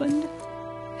worse happened.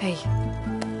 Hey,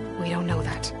 we don't know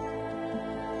that.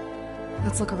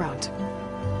 Let's look around.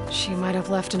 She might have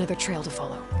left another trail to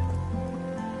follow.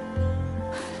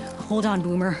 Hold on,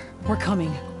 Boomer. We're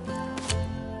coming.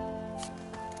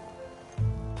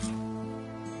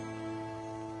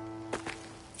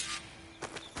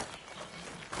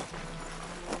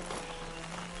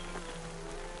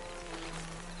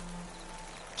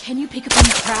 Can you pick up any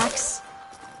tracks?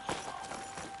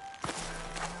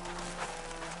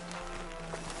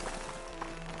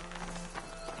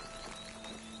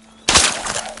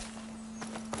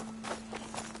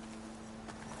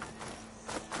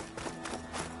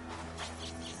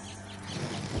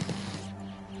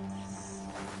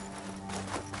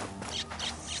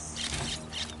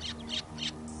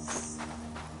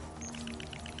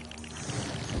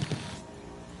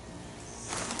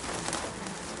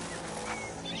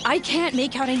 I can't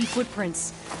make out any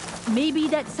footprints. Maybe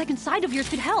that second side of yours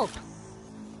could help.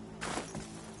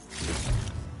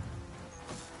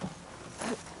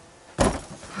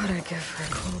 What'd I give for a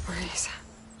cool breeze?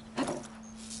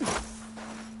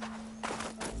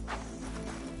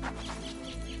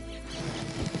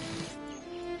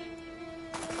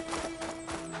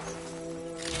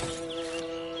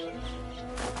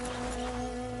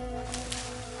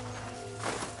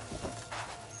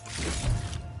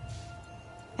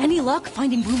 Any luck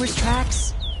finding Boomer's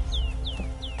tracks?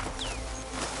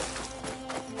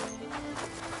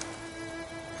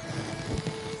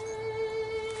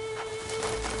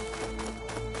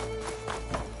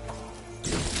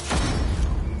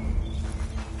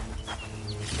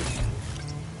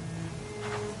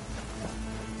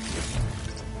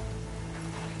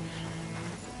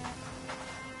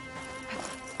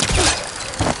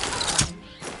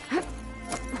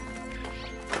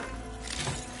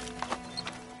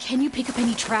 Can you pick up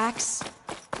any tracks?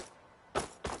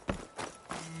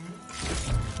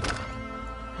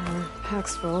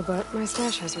 Pack's full, but my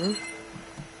stash has room.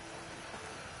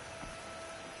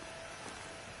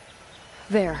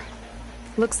 There.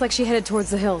 Looks like she headed towards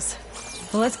the hills.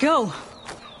 Well, let's go.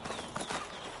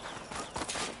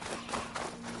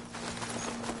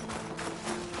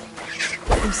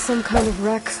 There's some kind of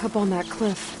wreck up on that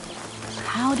cliff.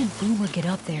 How did Boomer get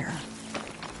up there?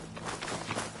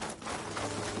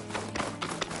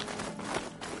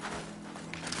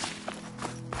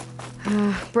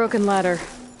 Broken ladder.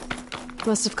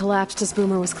 Must have collapsed as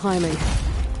Boomer was climbing.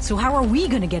 So how are we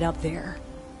gonna get up there?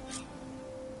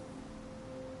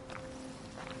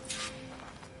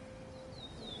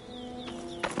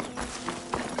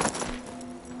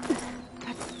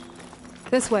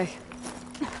 This way.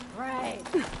 Right.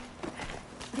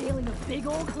 Scaling a big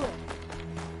old cliff.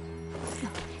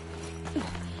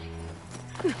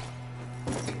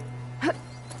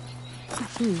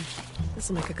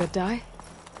 This'll make a good die.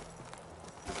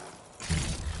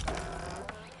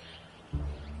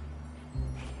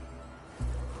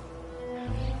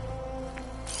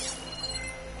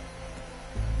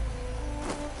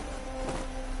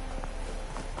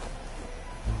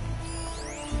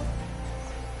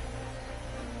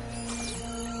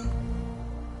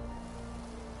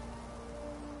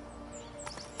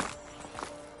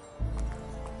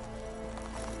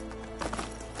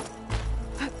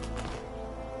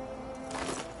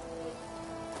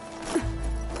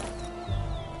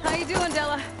 How you doing,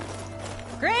 Della?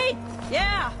 Great!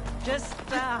 Yeah! Just,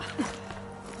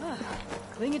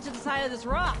 clinging to the side of this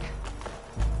rock.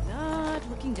 Not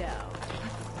looking down.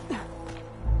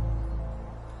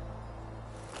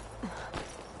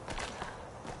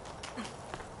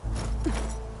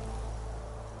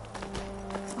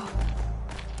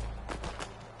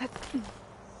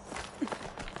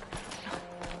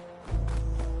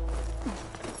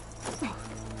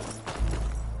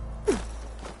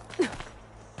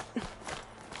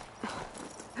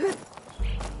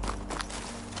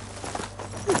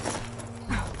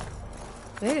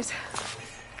 Made it.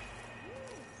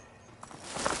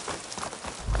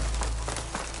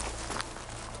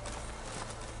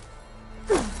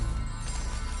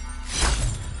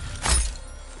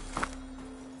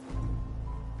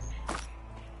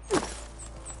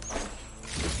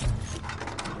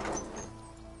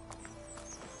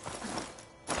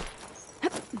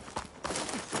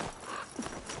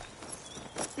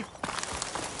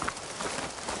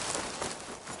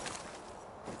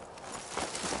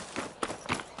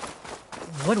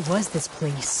 What was this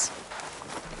place?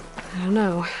 I don't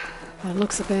know. That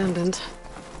looks abandoned.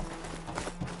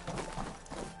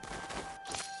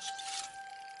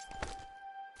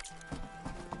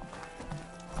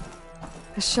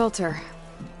 A shelter.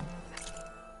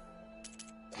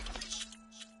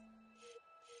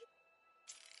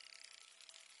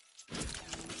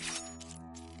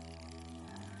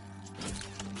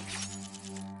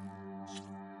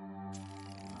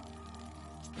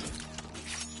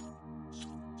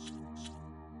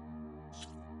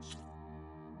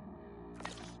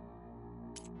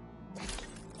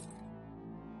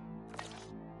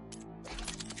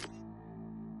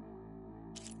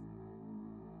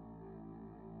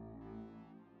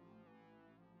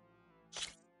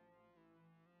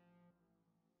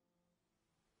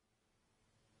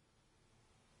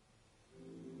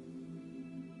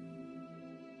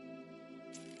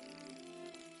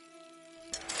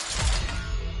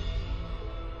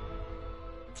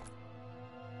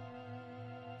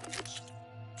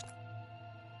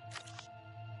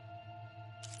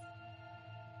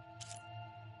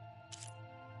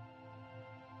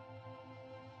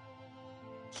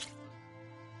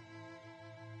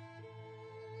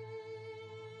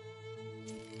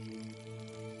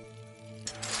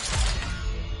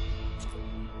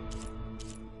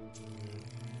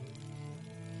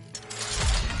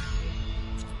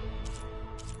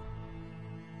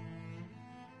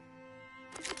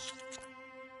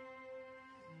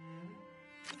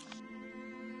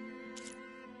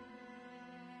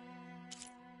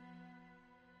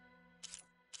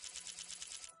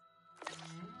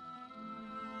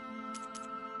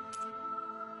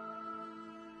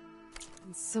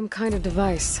 Some kind of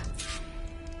device.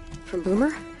 From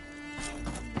Boomer?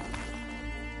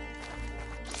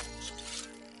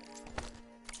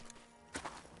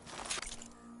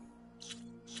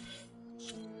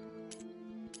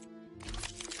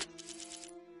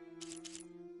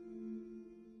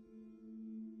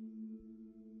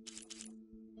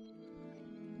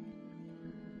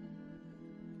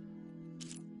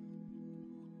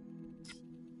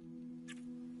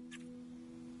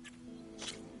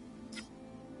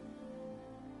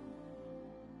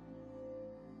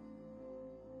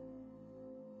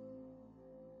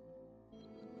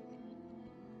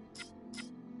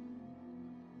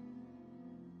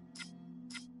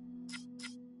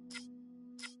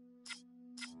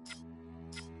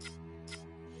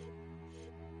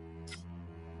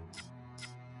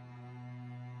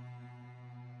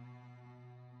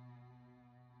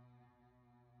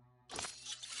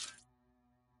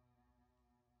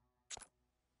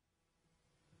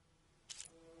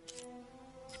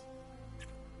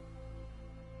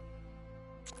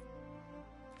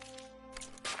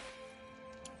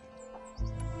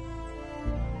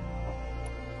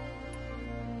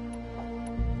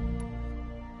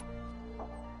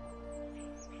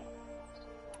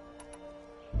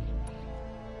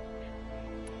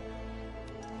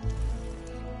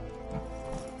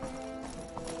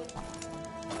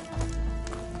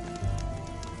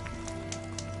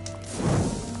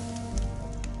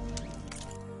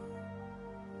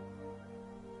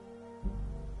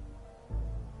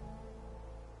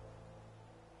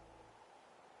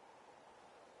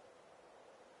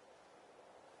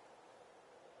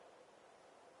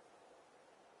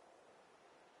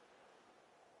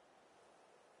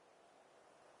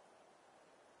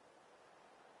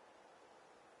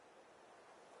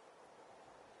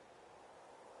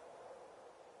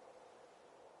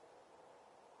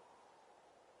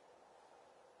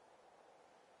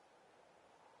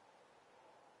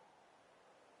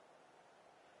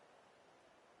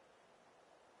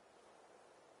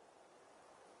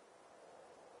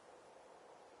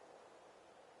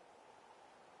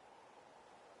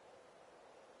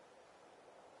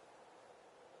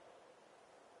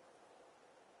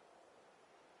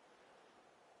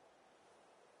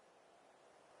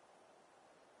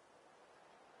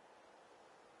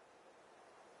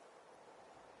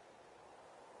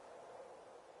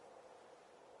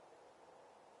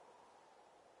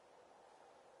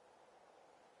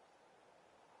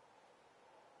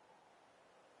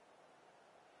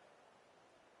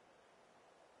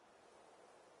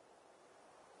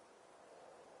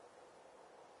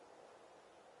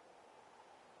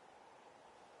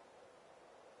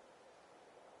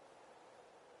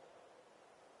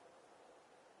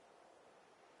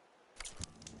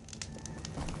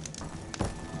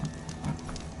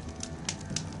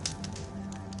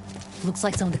 Looks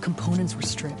like some of the components were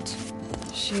stripped.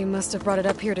 She must have brought it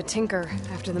up here to tinker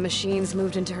after the machines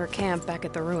moved into her camp back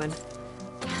at the ruin.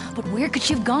 But where could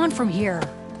she have gone from here?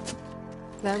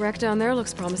 That wreck down there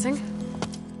looks promising.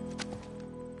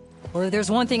 Well, if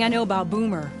there's one thing I know about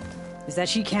Boomer, is that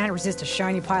she can't resist a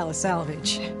shiny pile of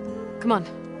salvage. Come on,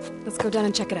 let's go down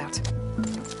and check it out.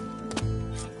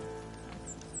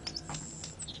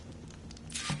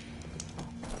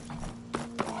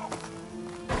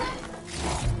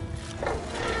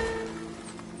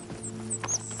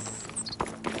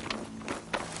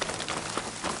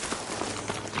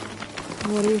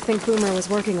 What do you think Boomer was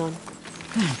working on?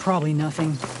 Probably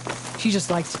nothing. She just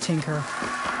likes to tinker.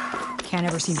 Can't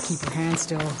ever seem to keep her hands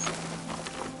still.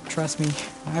 Trust me,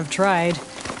 I've tried.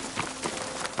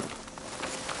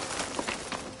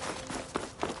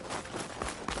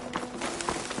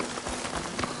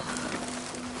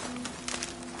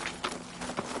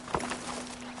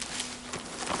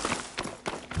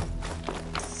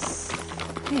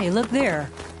 Hey, look there.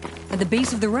 At the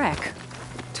base of the wreck.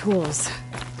 Tools.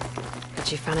 But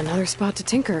she found another spot to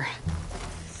tinker.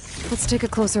 Let's take a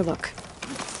closer look.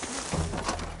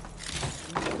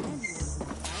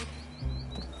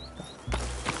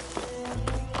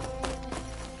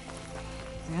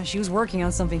 Yeah, she was working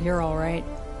on something here, all right.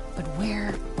 But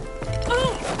where?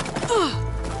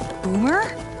 Boomer?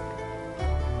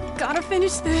 Gotta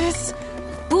finish this!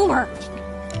 Boomer!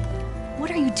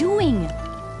 What are you doing?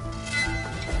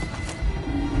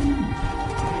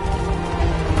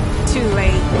 Too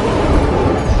late.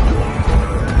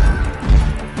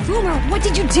 Boomer, what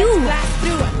did you do? Let's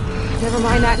do it! Never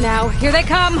mind that now. Here they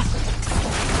come!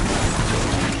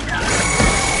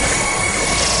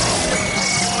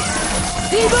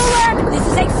 See, Boomer? This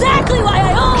is exactly why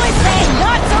I always say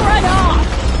not to run off!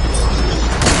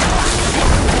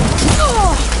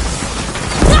 Oh!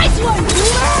 Nice one,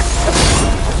 Boomer!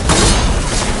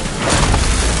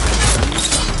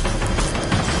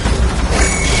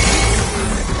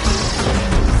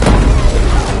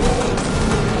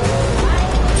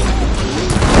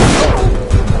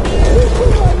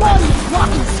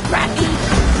 Walking scrappy!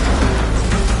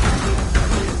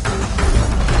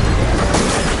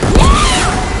 Yeah!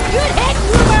 Good hit,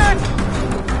 Boomer!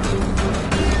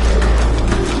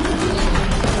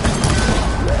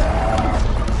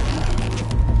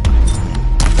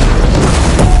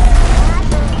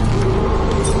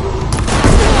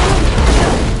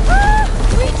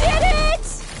 We did it!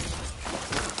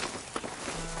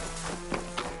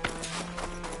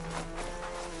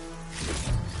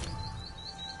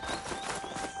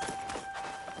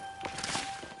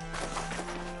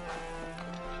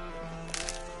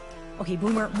 Okay,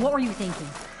 Boomer, what were you thinking?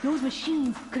 Those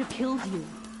machines could have killed you.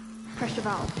 Pressure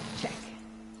valve, check.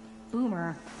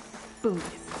 Boomer, boom,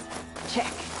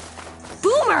 check.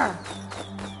 Boomer!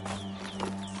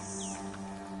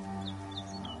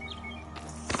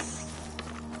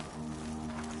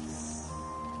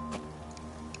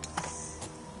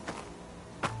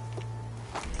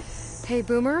 Hey,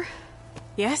 Boomer.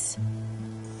 Yes?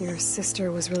 Your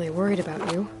sister was really worried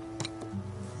about you.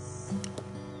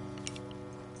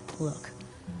 Look,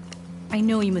 I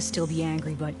know you must still be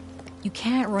angry, but you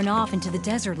can't run off into the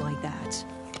desert like that.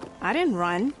 I didn't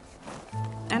run.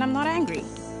 And I'm not angry.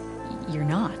 You're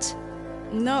not.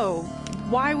 No.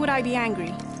 Why would I be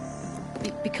angry?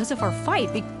 Because of our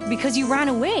fight. Because you ran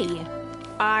away.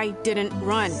 I didn't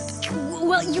run.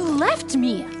 Well, you left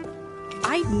me.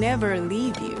 I'd never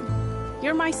leave you.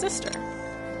 You're my sister.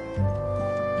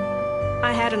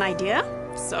 I had an idea,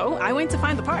 so I went to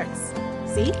find the parts.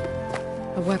 See?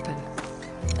 A weapon.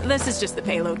 This is just the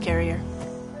payload carrier.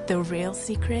 The real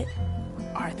secret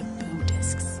are the boom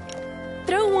discs.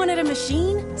 Throw one at a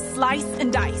machine, slice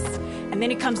and dice, and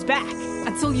then it comes back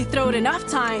until you throw it enough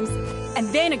times, and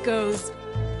then it goes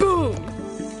boom.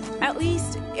 At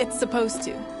least it's supposed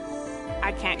to.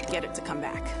 I can't get it to come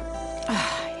back.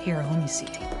 Here, let me see.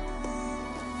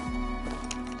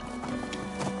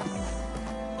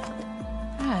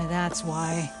 That's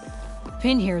why.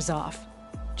 Pin here's off.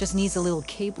 Just needs a little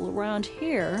cable around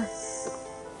here.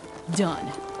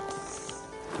 Done.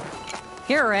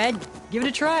 Here, Red. Give it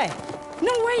a try.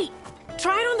 No, wait!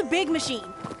 Try it on the big machine.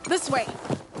 This way.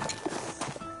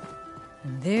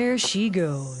 And there she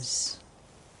goes.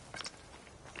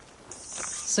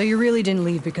 So you really didn't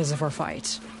leave because of our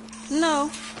fight? No.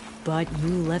 But you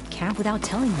left camp without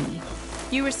telling me.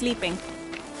 You were sleeping.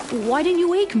 Why didn't you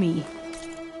wake me?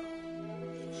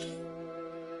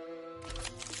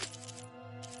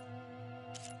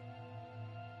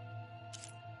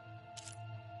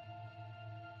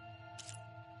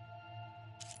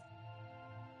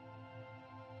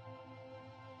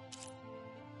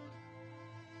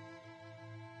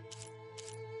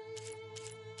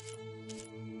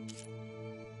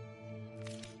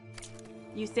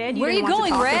 You said you Where are didn't you want to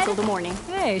going, talk Red? until the morning.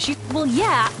 Hey, well,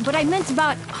 yeah, but I meant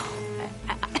about...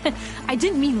 I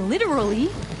didn't mean literally.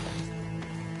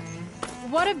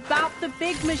 What about the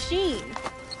big machine?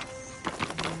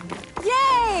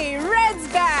 Yay! Red's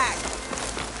back!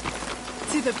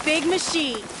 To the big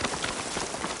machine.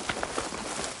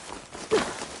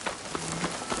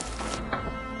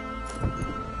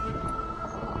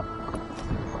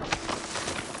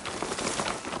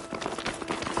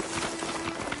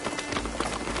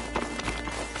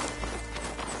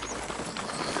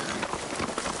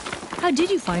 How did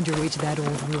you find your way to that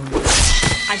old room?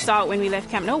 I saw it when we left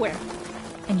Camp Nowhere.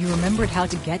 And you remembered how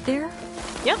to get there?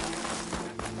 Yep.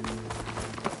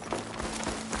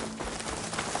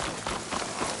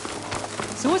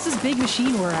 So what's this big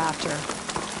machine we're after?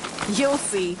 You'll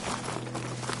see.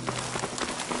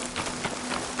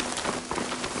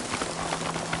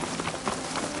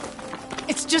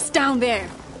 It's just down there.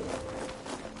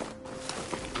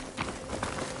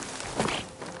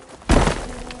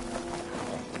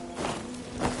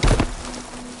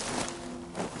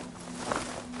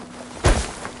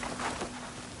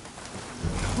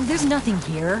 Well, there's nothing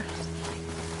here.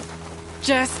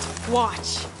 Just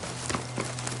watch.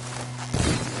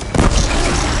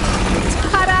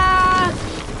 Ta-da!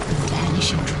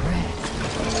 Vanishing dread.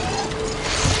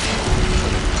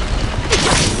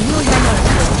 You know you're not a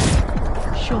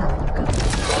girl. Show me what you got.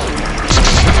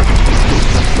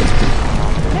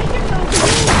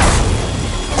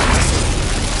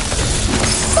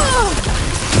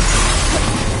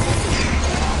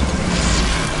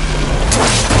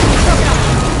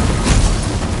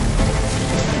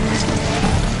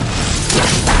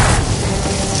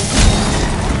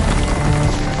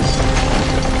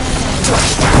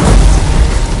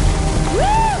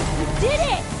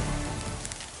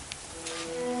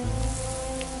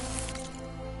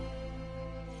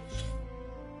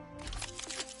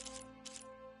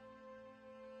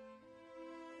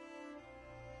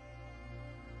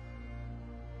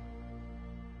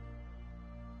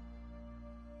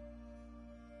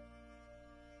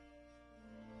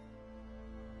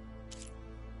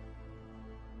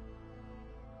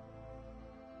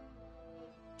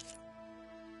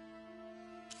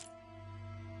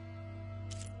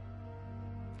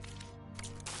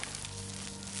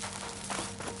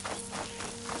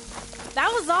 That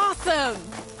was awesome!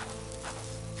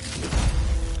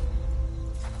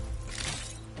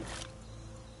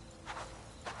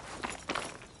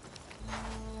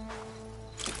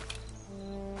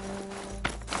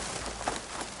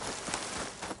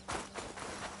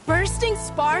 Bursting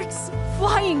sparks,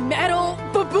 flying metal,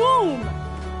 ba-boom!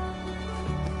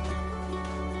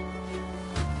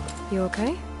 You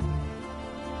okay?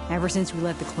 Ever since we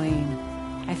left the claim,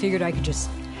 I figured I could just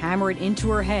hammer it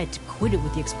into her head to quit it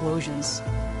with the explosions.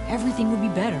 Everything would be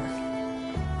better.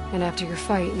 And after your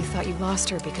fight, you thought you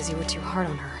lost her because you were too hard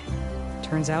on her.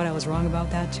 Turns out I was wrong about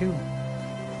that too.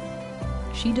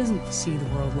 She doesn't see the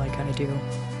world like I do.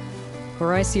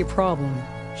 Where I see a problem,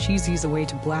 she sees a way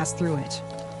to blast through it.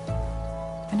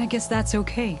 And I guess that's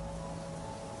okay.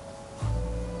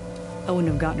 I wouldn't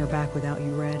have gotten her back without you,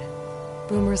 Red.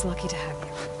 Boomer's lucky to have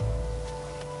you.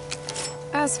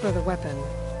 As for the weapon...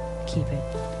 Keep it.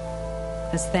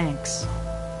 As thanks.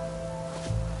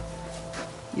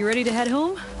 You ready to head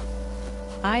home?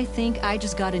 I think I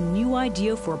just got a new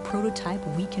idea for a prototype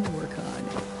we can work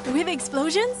on. With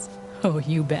explosions? Oh,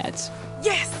 you bet.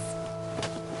 Yes!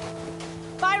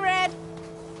 Bye, Red!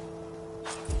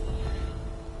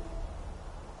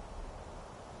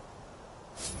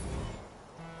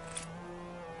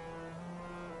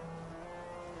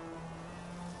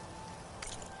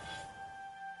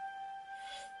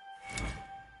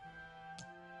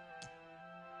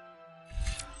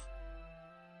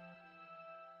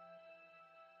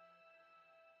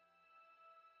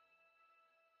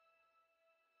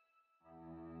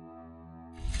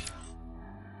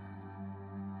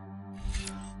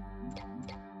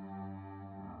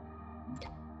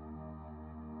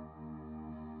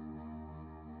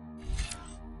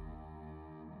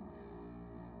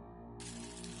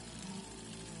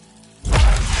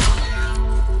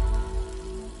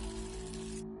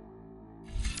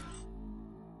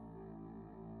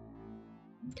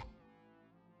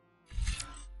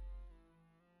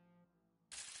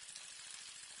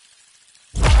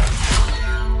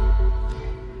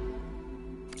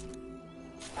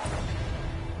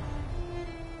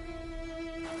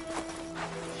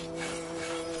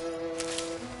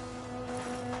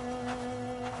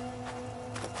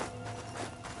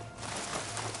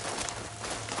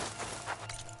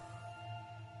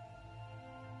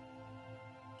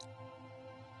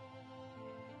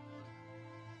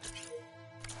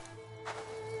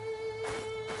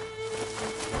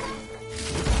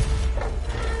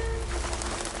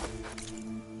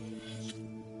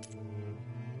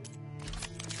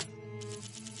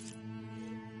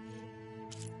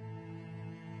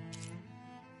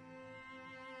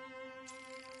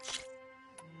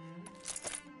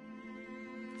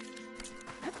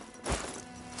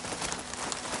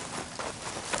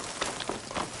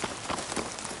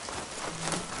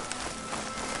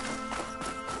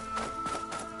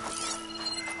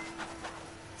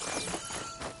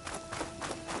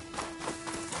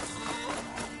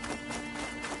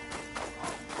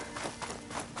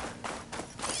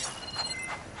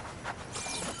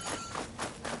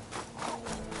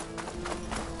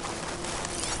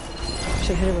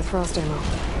 should hit it with frost ammo.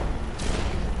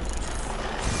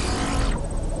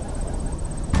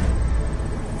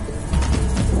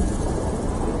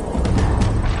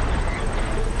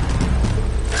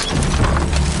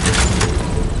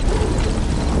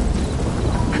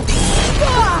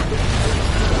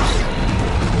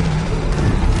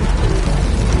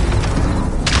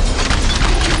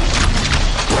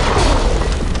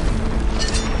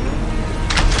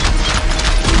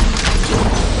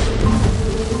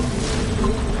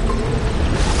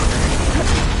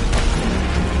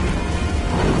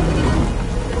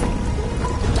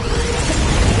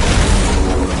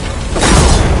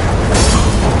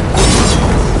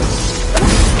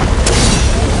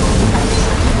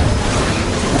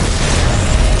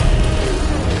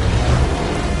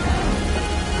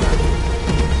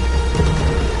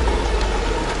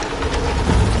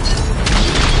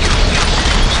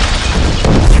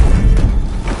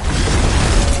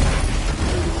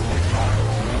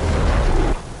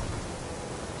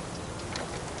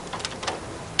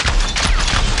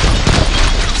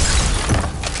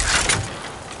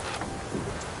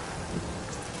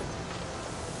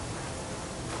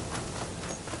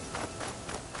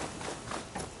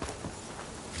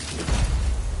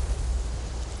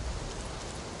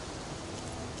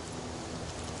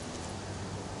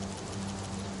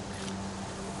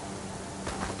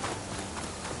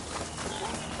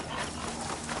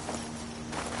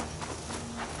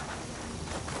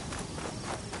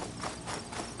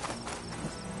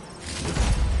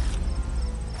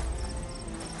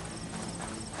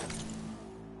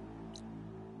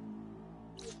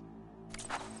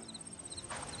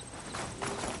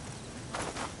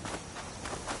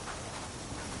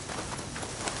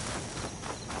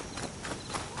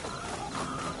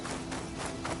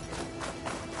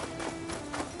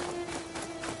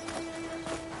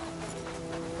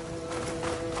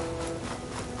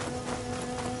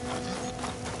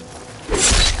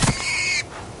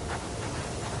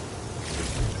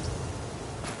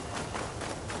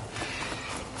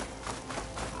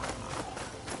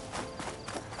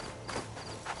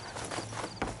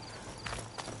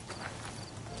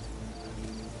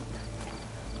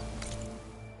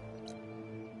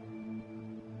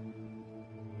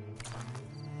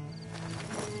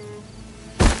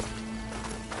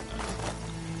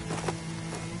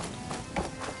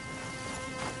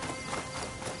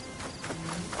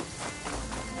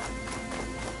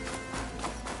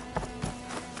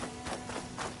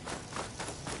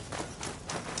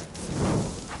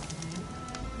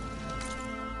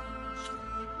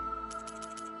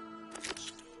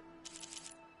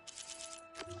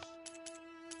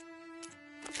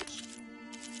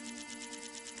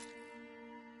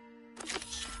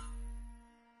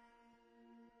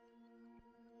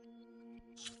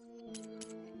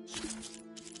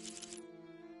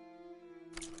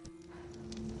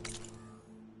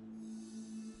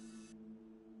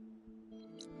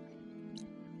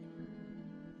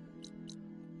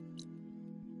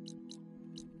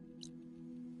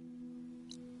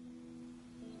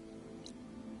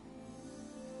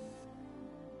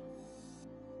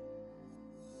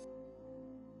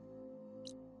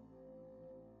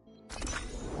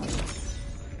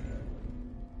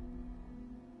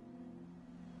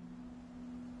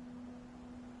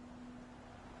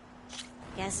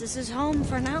 Guess this is home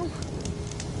for now.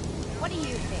 What do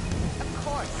you think? Of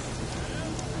course.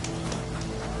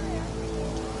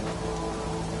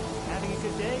 Having a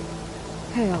good day?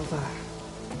 Hey, Alva.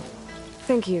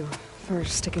 Thank you for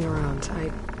sticking around.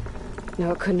 I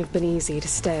know it couldn't have been easy to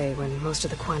stay when most of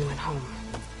the Quen went home.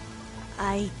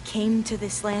 I came to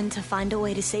this land to find a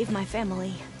way to save my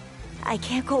family. I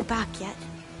can't go back yet.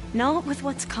 Not with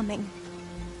what's coming.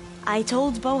 I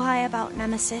told Bohai about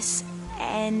Nemesis,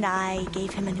 and I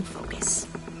gave him a new focus.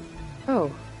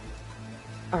 Oh.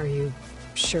 Are you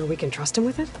sure we can trust him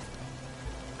with it?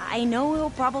 I know he'll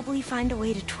probably find a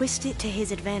way to twist it to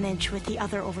his advantage with the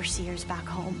other overseers back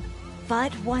home.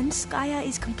 But once Gaia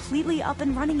is completely up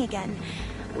and running again,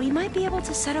 we might be able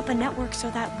to set up a network so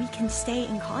that we can stay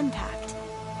in contact.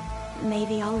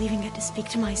 Maybe I'll even get to speak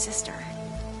to my sister.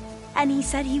 And he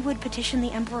said he would petition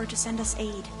the Emperor to send us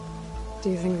aid.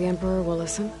 Do you think the Emperor will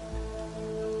listen?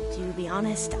 To be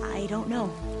honest, I don't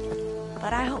know.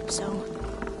 But I hope so.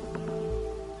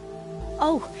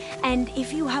 Oh, and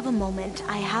if you have a moment,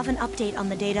 I have an update on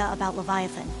the data about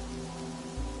Leviathan.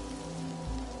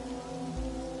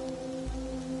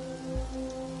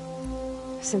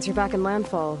 Since you're back in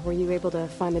Landfall, were you able to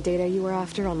find the data you were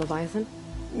after on Leviathan?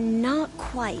 Not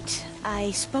quite.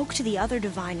 I spoke to the other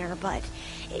diviner, but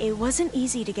it wasn't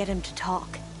easy to get him to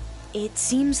talk. It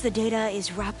seems the data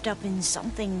is wrapped up in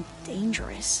something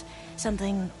dangerous.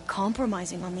 Something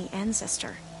compromising on the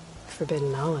ancestor.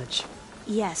 Forbidden knowledge.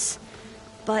 Yes,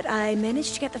 but I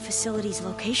managed to get the facility's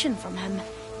location from him.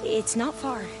 It's not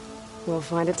far. We'll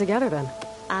find it together then.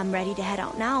 I'm ready to head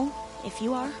out now, if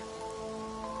you are.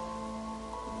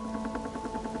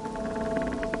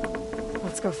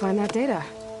 Let's go find that data.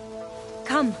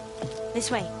 Come, this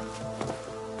way.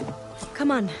 Come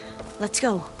on, let's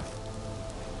go.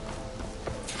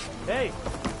 Hey,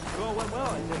 all went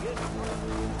well, I take it.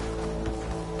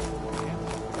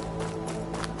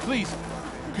 Please,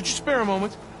 could you spare a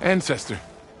moment? Ancestor,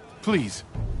 please.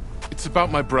 It's about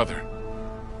my brother.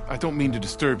 I don't mean to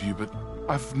disturb you, but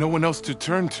I've no one else to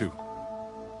turn to.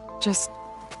 Just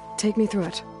take me through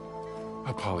it.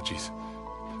 Apologies.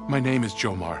 My name is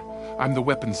Jomar. I'm the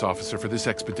weapons officer for this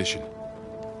expedition.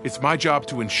 It's my job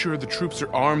to ensure the troops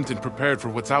are armed and prepared for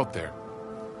what's out there.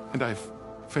 And I've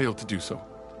failed to do so.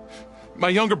 My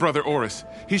younger brother, Oris,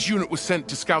 his unit was sent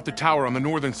to scout the tower on the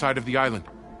northern side of the island.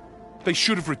 They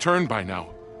should have returned by now.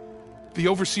 The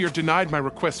Overseer denied my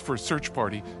request for a search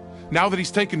party. Now that he's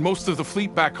taken most of the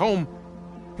fleet back home,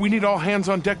 we need all hands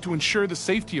on deck to ensure the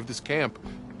safety of this camp.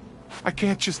 I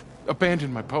can't just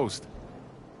abandon my post.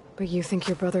 But you think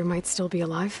your brother might still be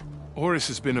alive? Oris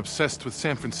has been obsessed with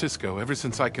San Francisco ever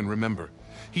since I can remember.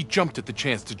 He jumped at the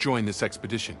chance to join this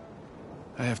expedition.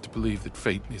 I have to believe that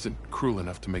fate isn't cruel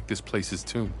enough to make this place his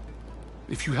tomb.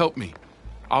 If you help me,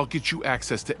 I'll get you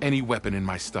access to any weapon in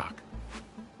my stock.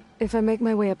 If I make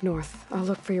my way up north, I'll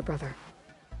look for your brother.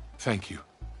 Thank you.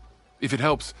 If it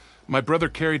helps, my brother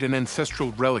carried an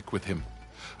ancestral relic with him.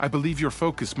 I believe your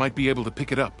focus might be able to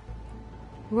pick it up.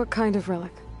 What kind of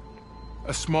relic?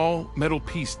 A small metal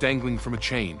piece dangling from a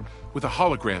chain, with a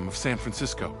hologram of San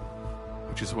Francisco,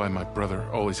 which is why my brother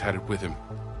always had it with him.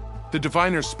 The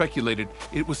diviners speculated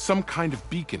it was some kind of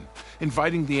beacon,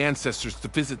 inviting the ancestors to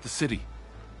visit the city.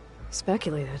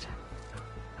 Speculated?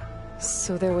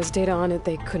 So there was data on it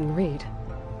they couldn't read?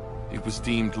 It was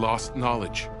deemed lost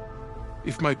knowledge.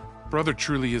 If my brother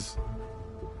truly is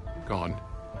gone,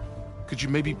 could you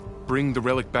maybe bring the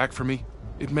relic back for me?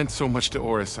 It meant so much to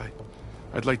Oris.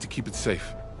 I'd like to keep it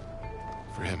safe.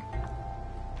 For him.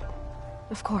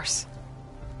 Of course.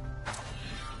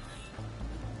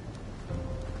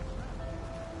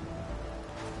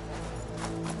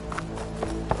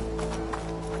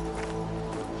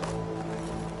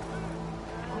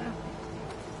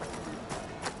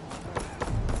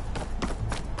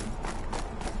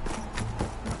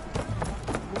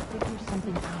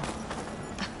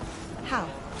 How?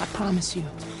 I promise you,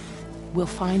 we'll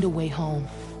find a way home.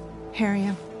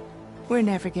 Harriam, we're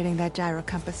never getting that gyro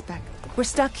compass back. We're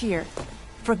stuck here.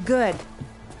 For good.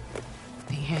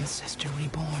 The ancestor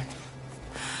reborn.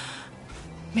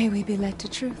 May we be led to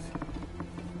truth.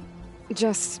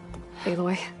 Just,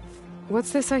 Aloy,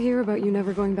 what's this I hear about you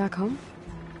never going back home?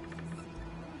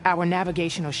 Our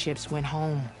navigational ships went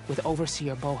home with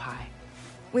Overseer Bohai.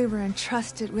 We were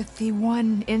entrusted with the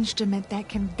one instrument that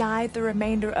can guide the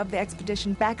remainder of the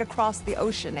expedition back across the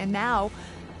ocean, and now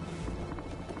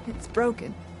it's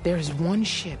broken. There's one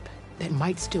ship that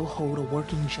might still hold a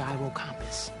working gyro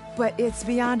compass. But it's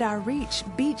beyond our reach,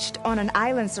 beached on an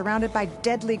island surrounded by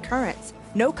deadly currents.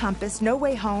 No compass, no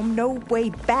way home, no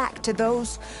way back to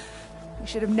those we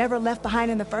should have never left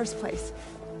behind in the first place.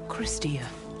 Christia.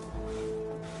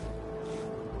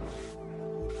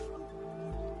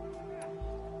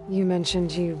 You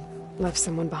mentioned you left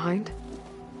someone behind?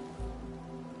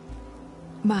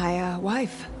 My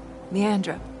wife,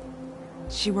 Leandra.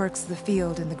 She works the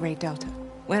field in the Great Delta.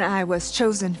 When I was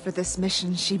chosen for this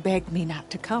mission, she begged me not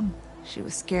to come. She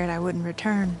was scared I wouldn't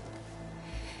return.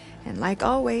 And like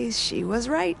always, she was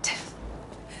right.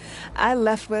 I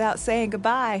left without saying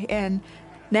goodbye, and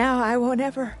now I won't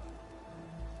ever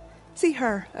see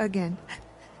her again.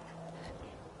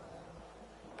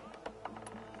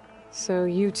 So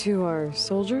you two are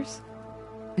soldiers?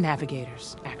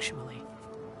 Navigators, actually.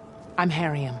 I'm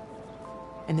Harriam,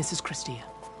 and this is Christia.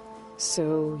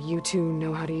 So you two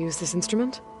know how to use this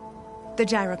instrument? The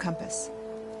gyro compass.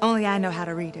 Only I know how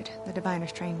to read it. The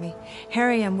diviners trained me.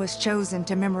 Harriam was chosen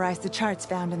to memorize the charts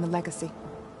found in the legacy.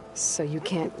 So you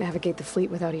can't navigate the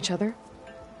fleet without each other?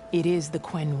 It is the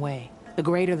Quen way. The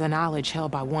greater the knowledge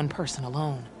held by one person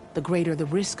alone, the greater the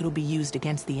risk it'll be used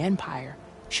against the Empire,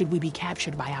 should we be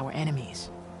captured by our enemies.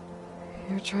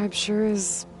 Your tribe sure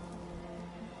is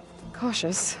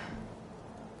cautious.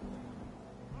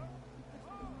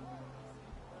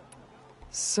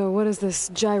 So what is this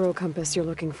gyro compass you're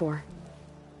looking for?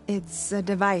 It's a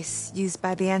device used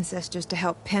by the ancestors to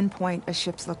help pinpoint a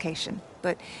ship's location.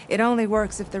 But it only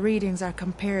works if the readings are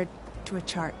compared to a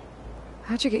chart.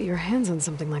 How'd you get your hands on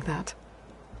something like that?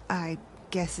 I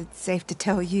guess it's safe to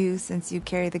tell you, since you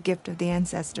carry the gift of the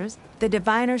ancestors. The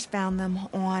diviners found them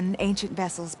on ancient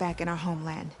vessels back in our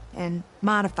homeland, and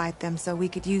modified them so we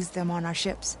could use them on our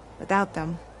ships. Without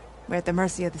them, we're at the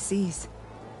mercy of the seas.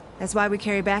 That's why we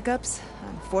carry backups.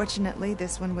 Unfortunately,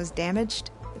 this one was damaged.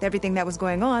 With everything that was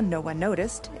going on, no one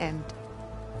noticed, and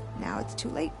now it's too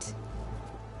late.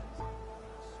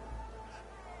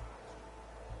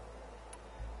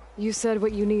 You said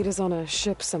what you need is on a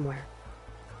ship somewhere.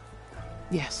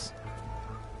 Yes.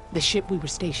 The ship we were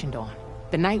stationed on.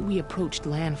 The night we approached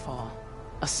landfall,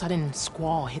 a sudden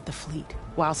squall hit the fleet.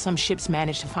 While some ships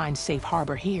managed to find safe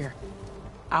harbor here,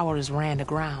 ours ran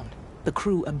aground. The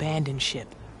crew abandoned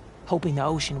ship, hoping the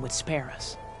ocean would spare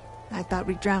us. I thought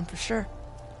we'd drown for sure.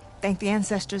 Thank the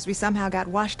ancestors, we somehow got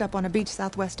washed up on a beach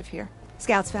southwest of here.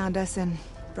 Scouts found us and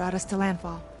brought us to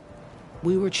landfall.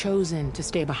 We were chosen to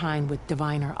stay behind with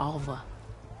Diviner Alva,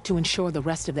 to ensure the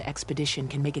rest of the expedition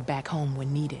can make it back home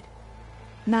when needed.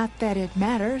 Not that it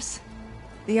matters.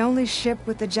 The only ship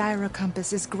with the gyro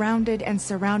compass is grounded and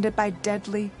surrounded by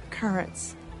deadly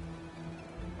currents.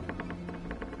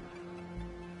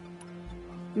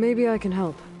 Maybe I can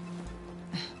help.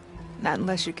 Not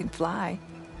unless you can fly.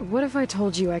 What if I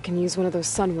told you I can use one of those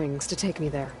sun wings to take me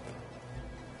there?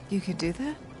 You could do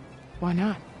that? Why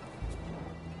not?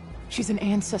 She's an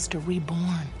ancestor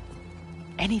reborn.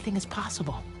 Anything is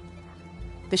possible.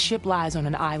 The ship lies on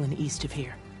an island east of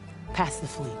here, past the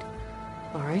fleet.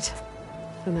 All right.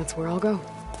 Then that's where I'll go.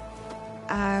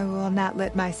 I will not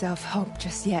let myself hope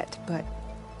just yet, but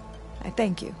I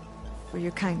thank you for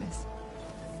your kindness.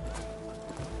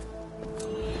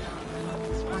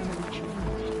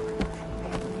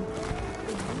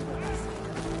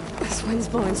 This wind's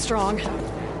blowing strong.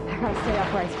 I gotta stay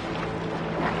upright.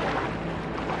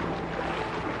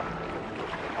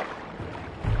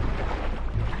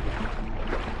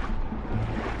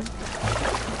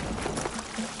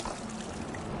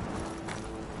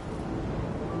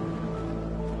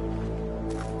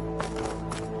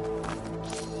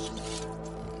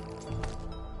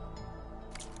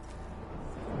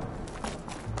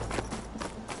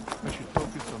 I should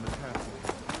focus on the task.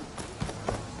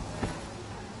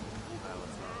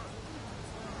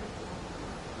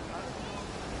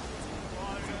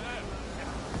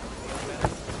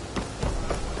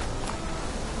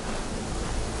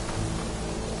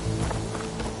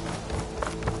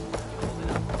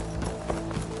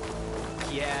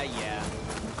 Yeah.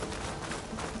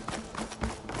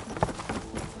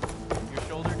 Your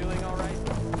shoulder doing all right?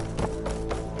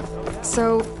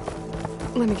 So,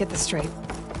 let me get this straight.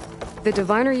 The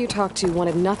diviner you talked to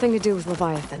wanted nothing to do with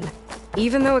Leviathan,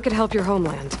 even though it could help your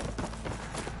homeland.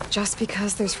 Just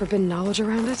because there's forbidden knowledge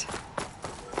around it?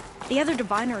 The other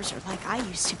diviners are like I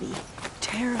used to be,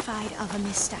 terrified of a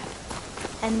misstep.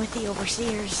 And with the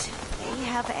overseers, they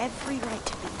have every right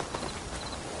to be.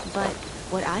 But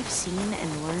what I've seen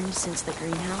and learned since the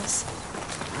greenhouse,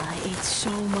 it's so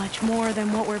much more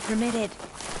than what we're permitted.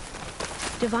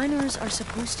 Diviners are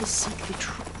supposed to seek the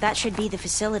truth. That should be the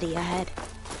facility ahead.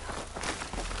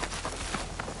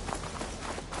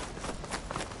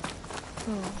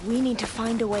 Oh, we need to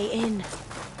find a way in.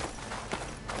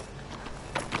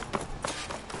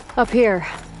 Up here.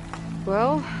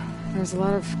 Well, there's a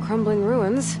lot of crumbling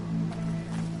ruins.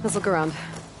 Let's look around.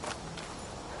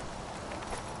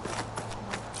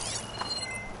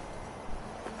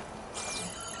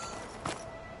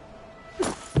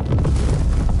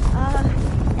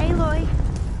 Aloy,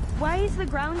 why is the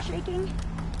ground shaking?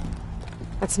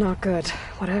 That's not good,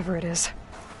 whatever it is.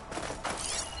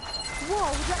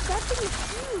 Whoa, that thing is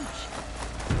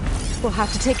huge! We'll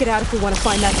have to take it out if we want to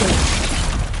find that gate.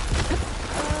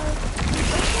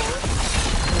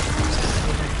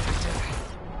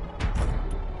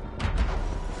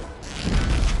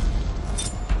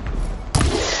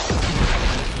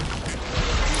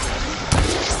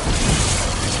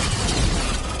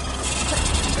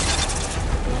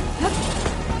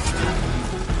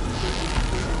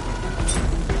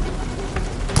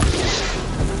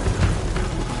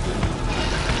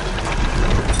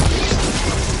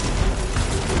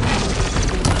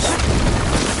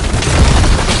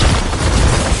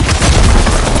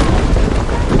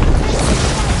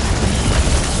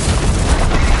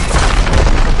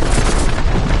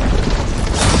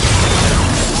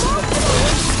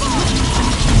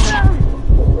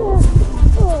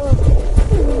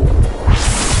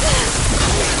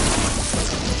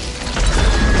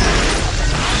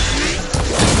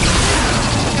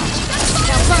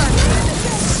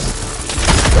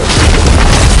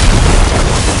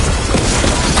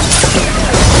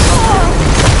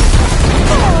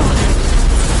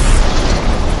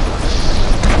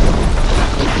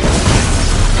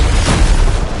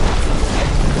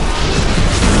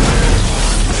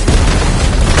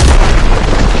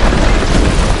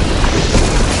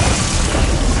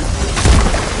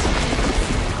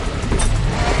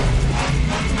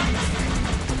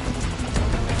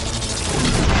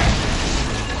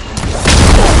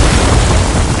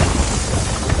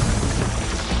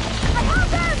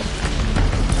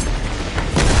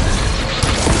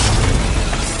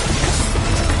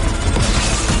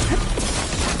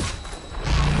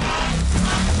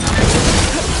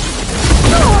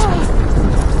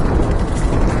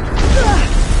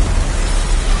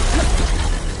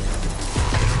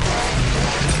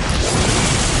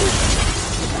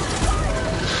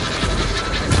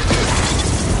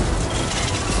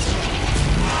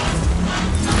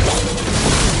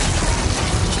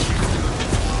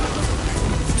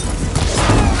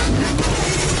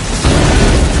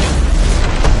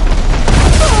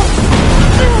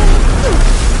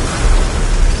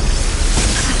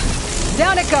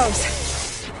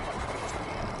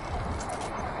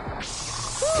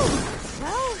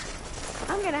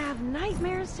 gonna have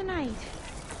nightmares tonight.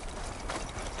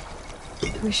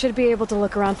 We should be able to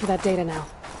look around for that data now.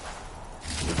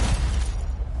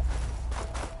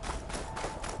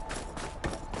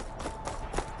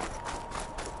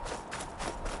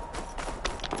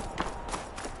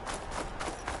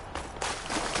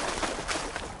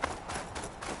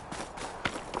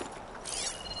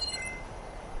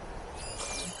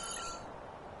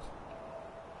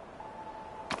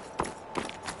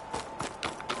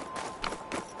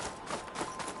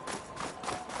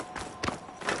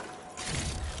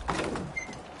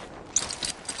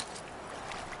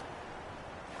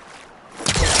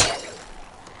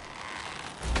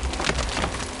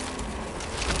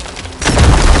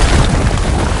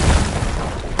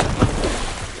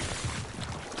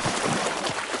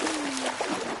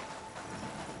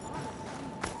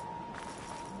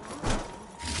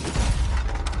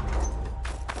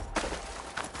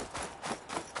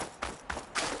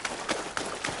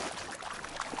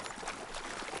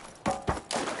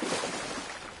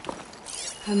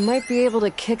 I might be able to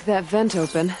kick that vent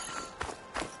open.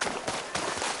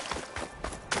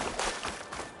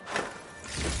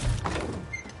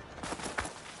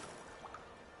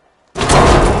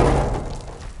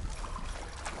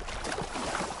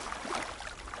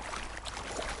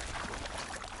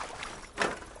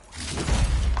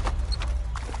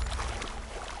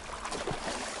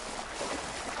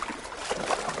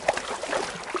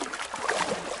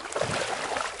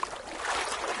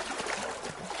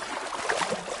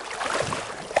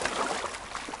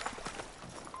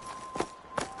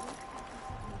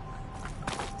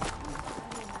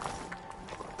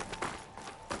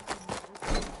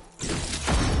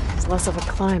 Less of a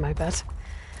climb, I bet.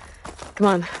 Come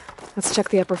on, let's check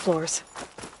the upper floors.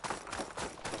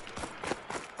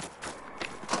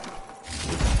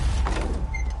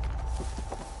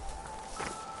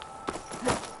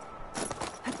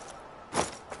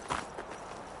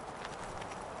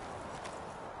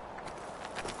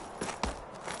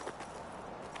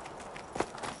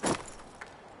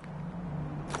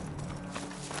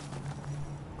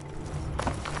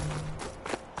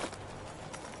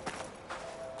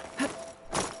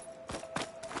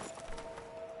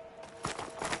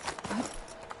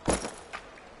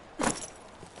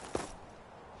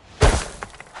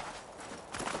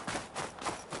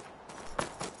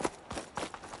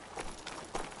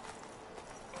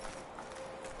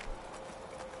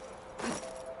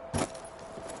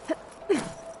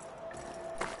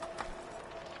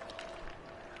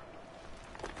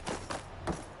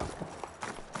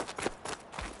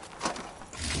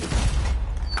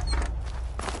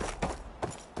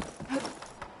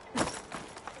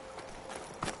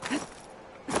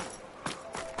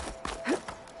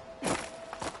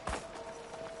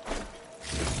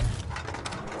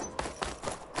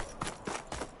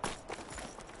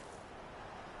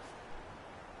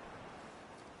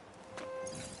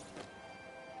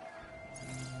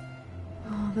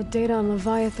 The data on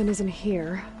Leviathan isn't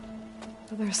here,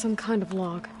 but there's some kind of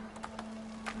log.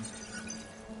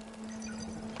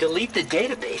 Delete the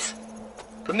database?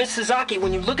 But Miss Sasaki,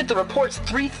 when you look at the reports,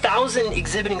 3,000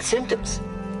 exhibiting symptoms.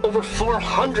 Over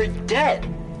 400 dead.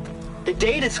 The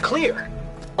data's clear.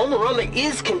 Omarama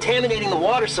is contaminating the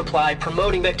water supply,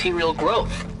 promoting bacterial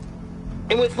growth.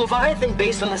 And with Leviathan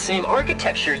based on the same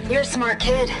architecture... You're a smart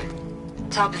kid.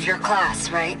 Top of your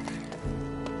class, right?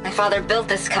 My father built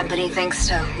this company thanks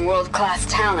to world-class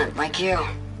talent like you.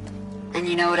 And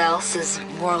you know what else is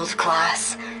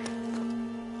world-class?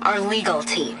 Our legal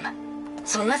team.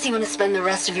 So unless you want to spend the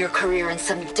rest of your career in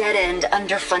some dead-end,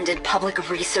 underfunded public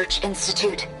research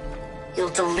institute, you'll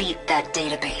delete that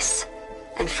database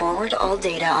and forward all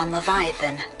data on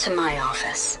Leviathan to my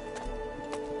office.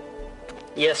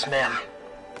 Yes, ma'am.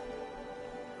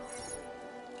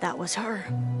 That was her.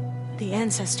 The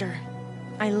ancestor.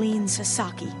 Eileen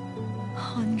Sasaki.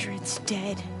 Hundreds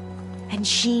dead. And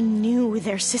she knew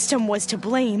their system was to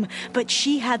blame, but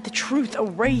she had the truth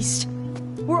erased.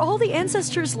 Were all the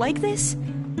ancestors like this?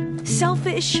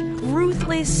 Selfish,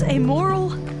 ruthless,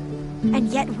 immoral? And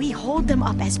yet we hold them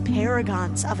up as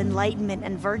paragons of enlightenment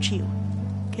and virtue.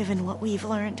 Given what we've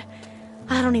learned,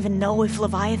 I don't even know if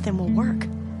Leviathan will work.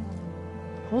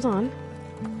 Hold on.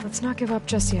 Let's not give up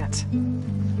just yet.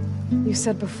 You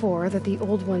said before that the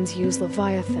old ones use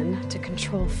Leviathan to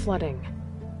control flooding.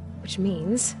 Which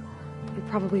means it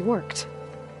probably worked.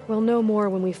 We'll know more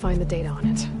when we find the data on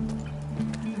it.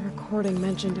 The recording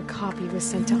mentioned a copy was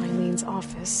sent to Eileen's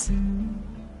office.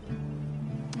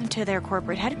 To their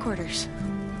corporate headquarters.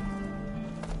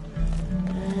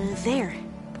 There.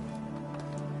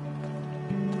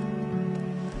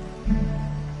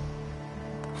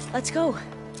 Let's go.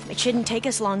 It shouldn't take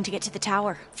us long to get to the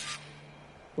tower.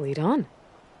 Lead on.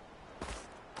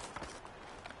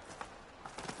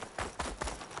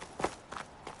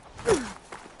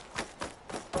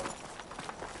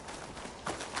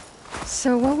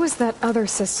 So what was that other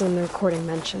system the recording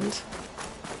mentioned?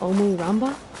 Omu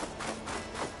Ramba?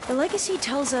 The legacy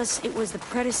tells us it was the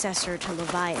predecessor to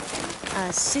Leviathan,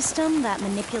 a system that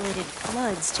manipulated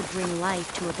floods to bring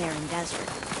life to a barren desert.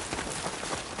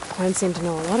 Quinn seemed to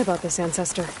know a lot about this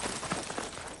ancestor.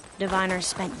 Diviners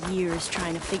spent years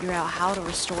trying to figure out how to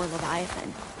restore Leviathan.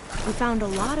 We found a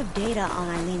lot of data on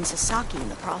Eileen Sasaki in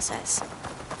the process.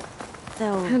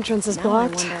 Though, Entrance is now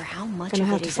blocked. I wonder how much Gonna of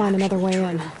have it to is find another actually way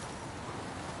in. true.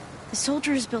 The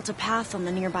soldiers built a path on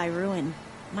the nearby ruin.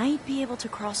 Might be able to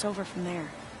cross over from there.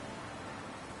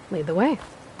 Lead the way.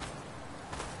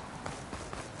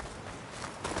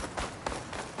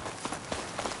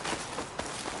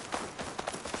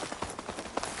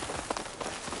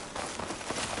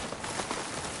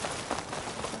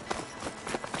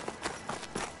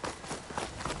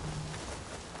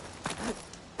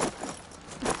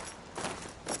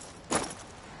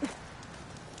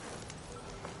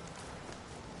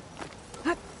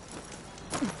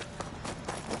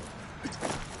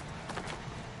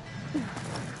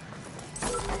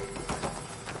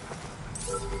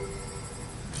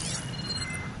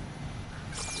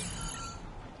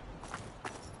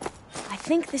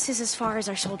 I think this is as far as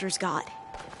our soldiers got.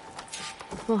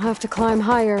 We'll have to climb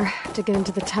higher to get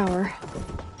into the tower.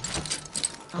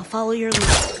 I'll follow your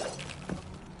lead.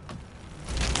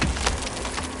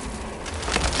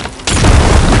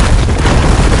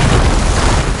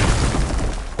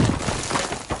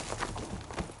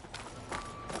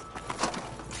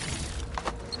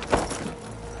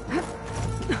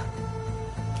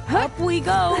 Up we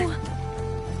go!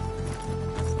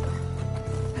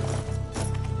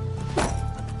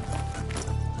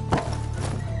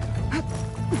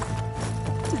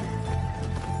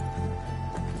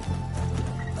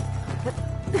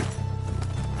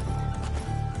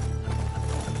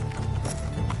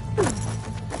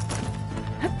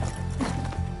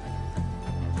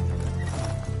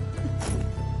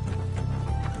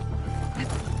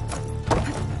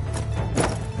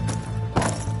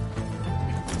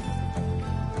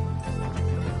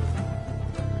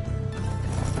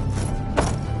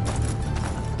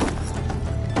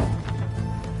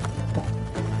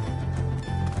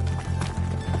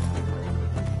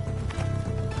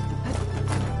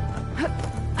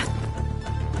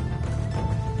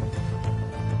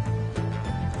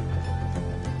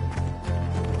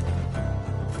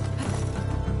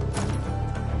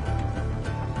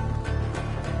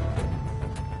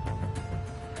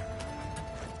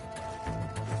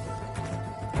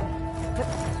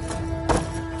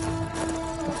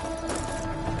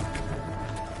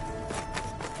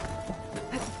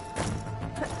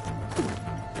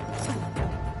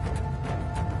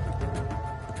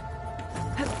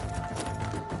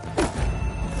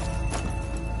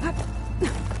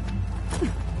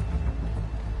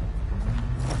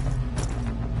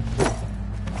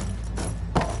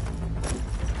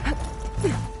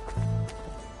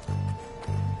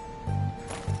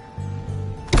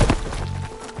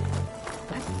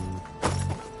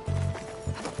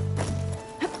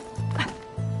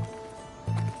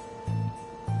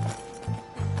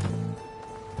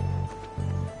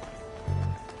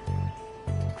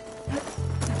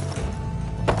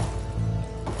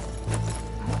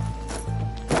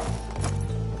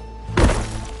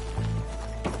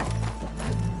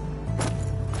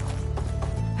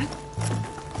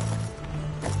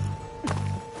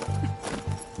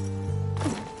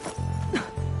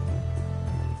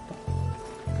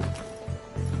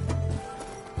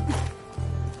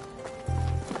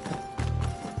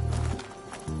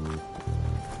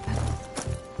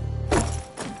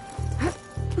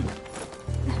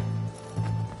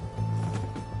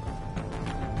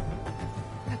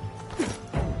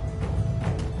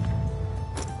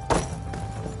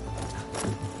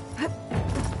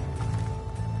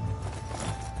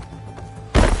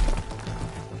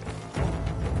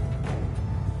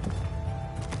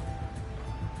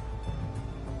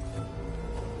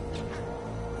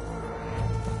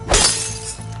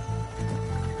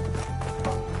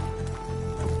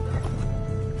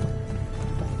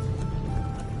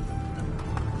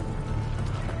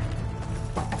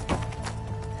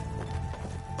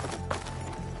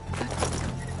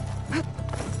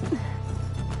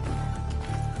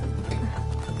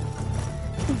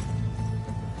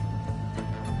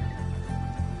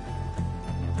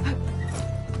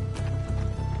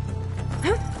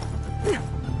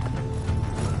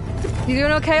 You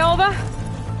doing okay, Olva?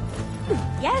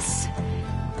 Yes.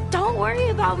 Don't worry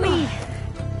about me.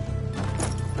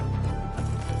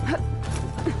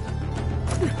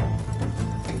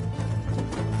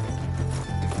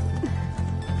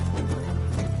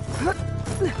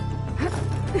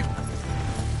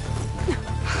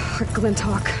 A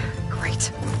Glinthawk.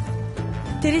 Great.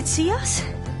 Did it see us?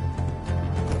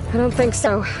 I don't think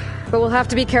so, but we'll have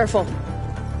to be careful.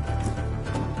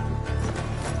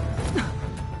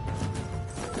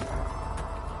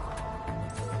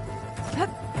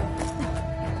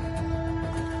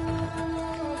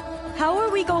 How are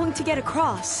we going to get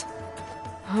across?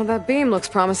 Oh, that beam looks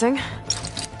promising.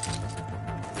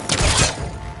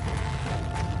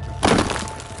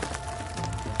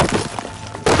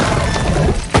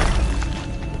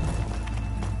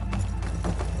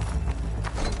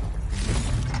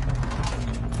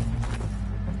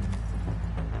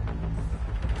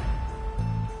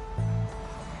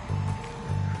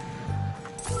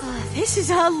 This is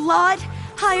a lot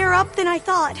higher up than I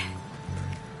thought.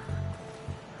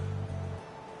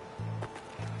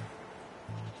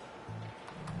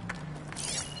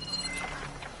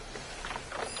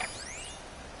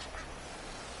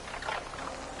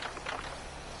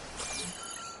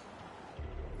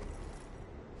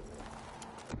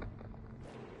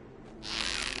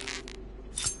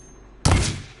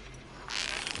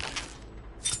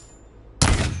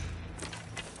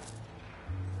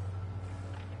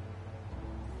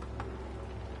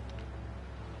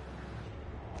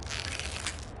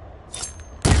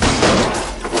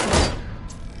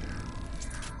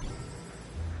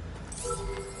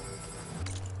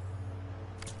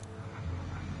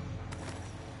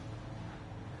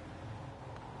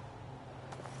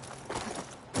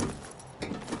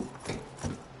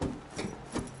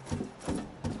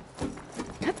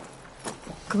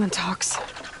 Glinthawks.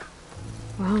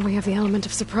 Well, we have the element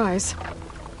of surprise.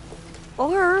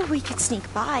 Or we could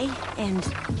sneak by and,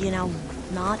 you know,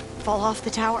 not fall off the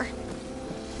tower.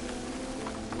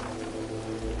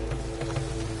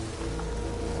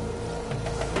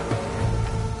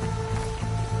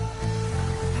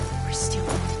 We're still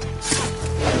undetected.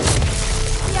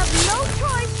 We have no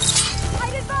choice!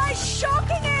 I'd advise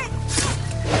shocking it!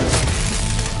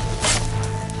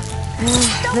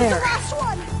 That was the last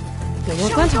one! No more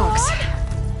Glinthawks.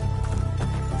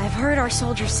 I've heard our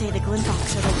soldiers say the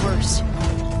Glinthawks are the worst.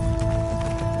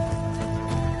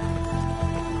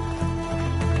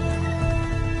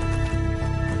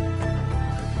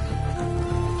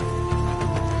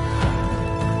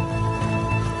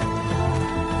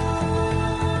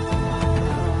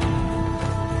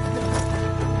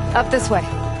 Up this way.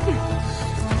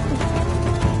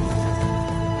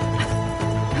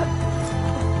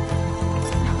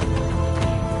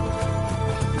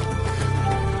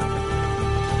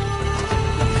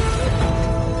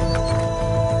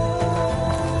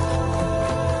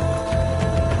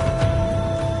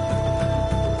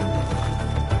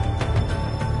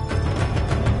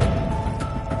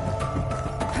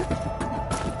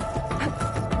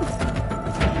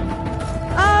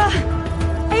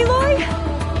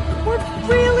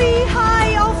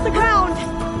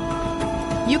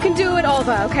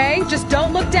 Okay? Just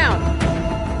don't look down.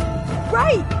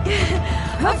 Right!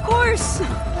 Of course!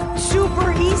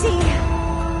 Super easy.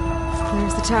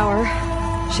 There's the tower.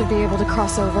 Should be able to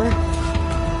cross over.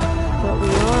 But we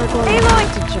are going to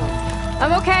have to jump.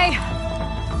 I'm okay!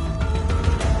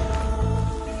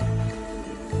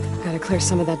 Gotta clear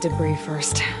some of that debris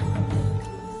first.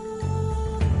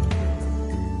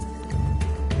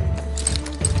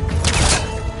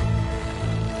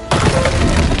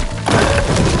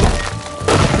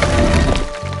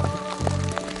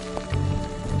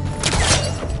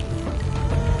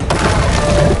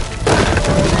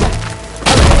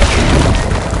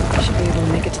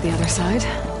 Side.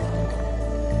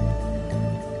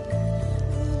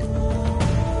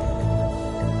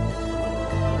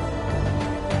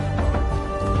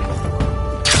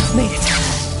 Made it.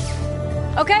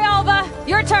 Okay, Alva,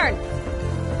 your turn.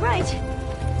 Right.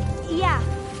 Yeah.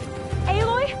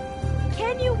 Aloy,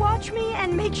 can you watch me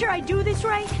and make sure I do this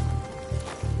right?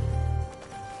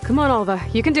 Come on, Alva,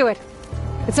 you can do it.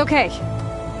 It's okay.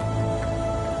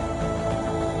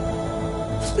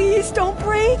 Please don't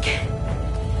break.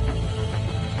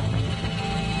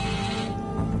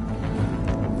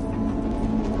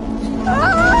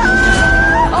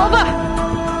 Alva!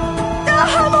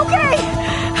 I'm okay!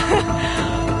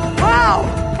 Wow!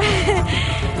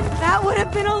 That would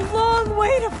have been a long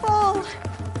way to fall.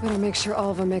 Better make sure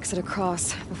Alva makes it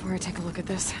across before I take a look at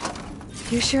this.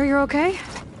 You sure you're okay?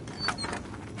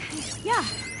 Yeah.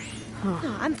 Huh.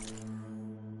 No, I'm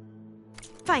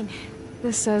fine.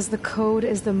 This says the code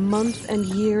is the month and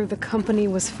year the company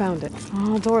was founded.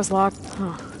 Oh, door's locked.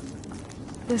 Huh.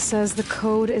 This says the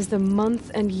code is the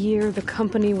month and year the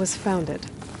company was founded.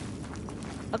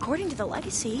 According to the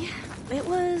legacy, it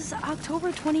was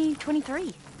October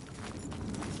 2023.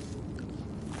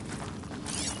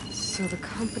 So the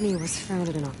company was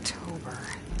founded in October.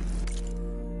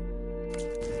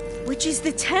 Which is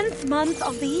the 10th month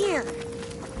of the year.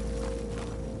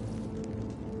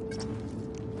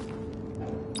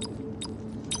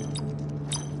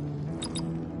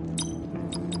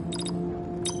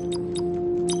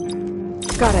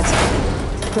 Got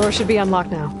it. Door should be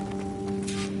unlocked now.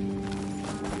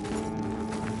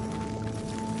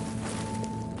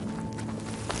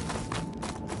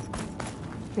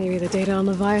 Maybe the data on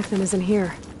Leviathan is in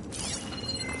here.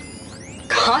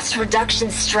 Cost reduction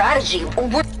strategy.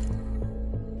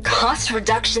 Cost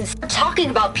reductions. We're talking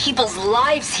about people's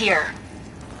lives here.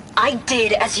 I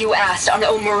did as you asked on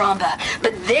Omuramba,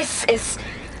 but this is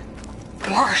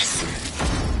worse.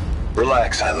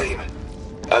 Relax, Eileen.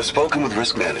 I've spoken with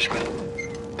risk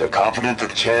management. They're confident that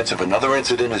the chance of another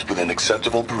incident is within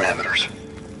acceptable parameters.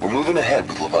 We're moving ahead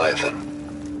with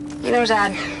Leviathan. You know,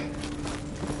 Dad,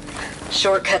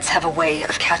 shortcuts have a way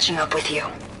of catching up with you.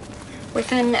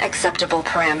 Within acceptable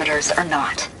parameters or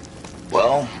not.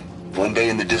 Well, one day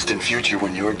in the distant future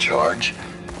when you're in charge,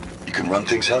 you can run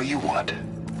things how you want.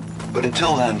 But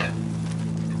until then,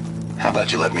 how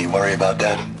about you let me worry about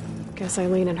that? Guess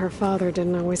Eileen and her father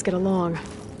didn't always get along.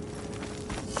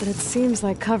 But it seems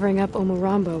like covering up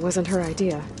Omuramba wasn't her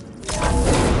idea.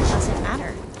 Doesn't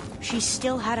matter. She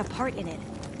still had a part in it.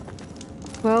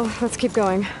 Well, let's keep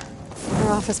going. Her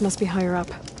office must be higher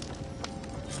up.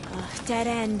 Dead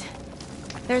end.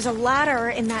 There's a ladder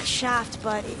in that shaft,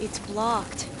 but it's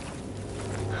blocked.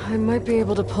 I might be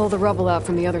able to pull the rubble out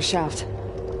from the other shaft.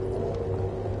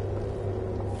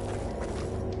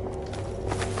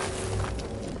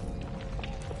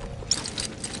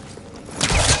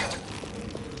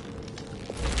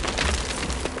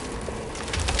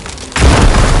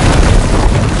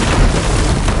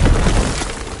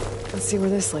 Let's see where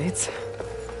this leads.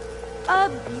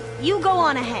 You go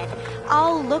on ahead.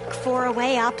 I'll look for a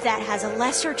way up that has a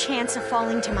lesser chance of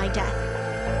falling to my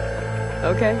death.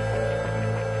 Okay.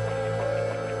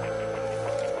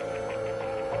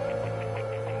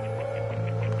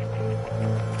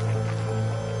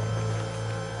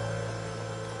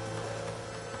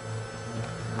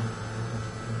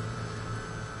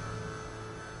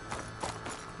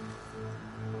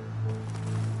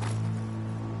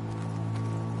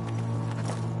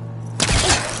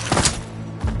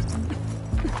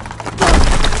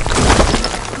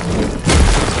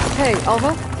 Hey,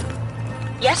 Alva?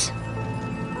 Yes?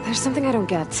 There's something I don't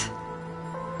get.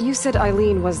 You said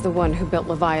Eileen was the one who built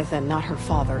Leviathan, not her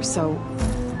father, so...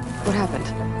 what happened?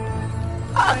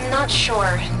 I'm not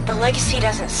sure. The legacy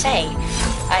doesn't say.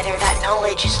 Either that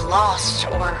knowledge is lost,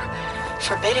 or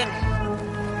forbidden.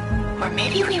 Or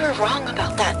maybe we were wrong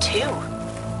about that too.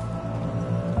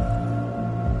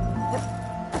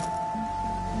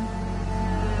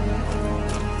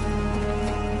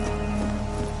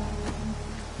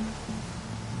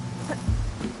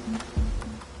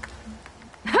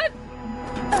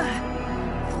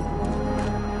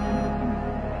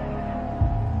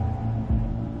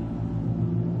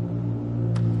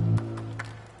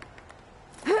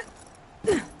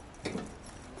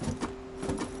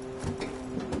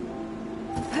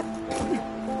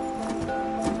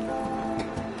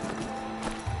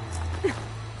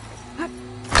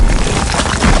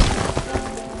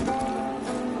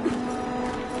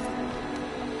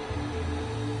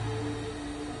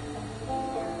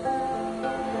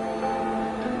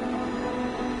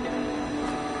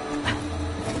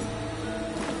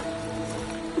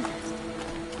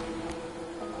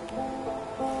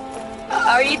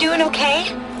 Are you doing okay,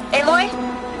 Aloy?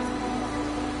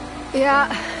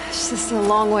 Yeah, it's just a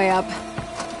long way up.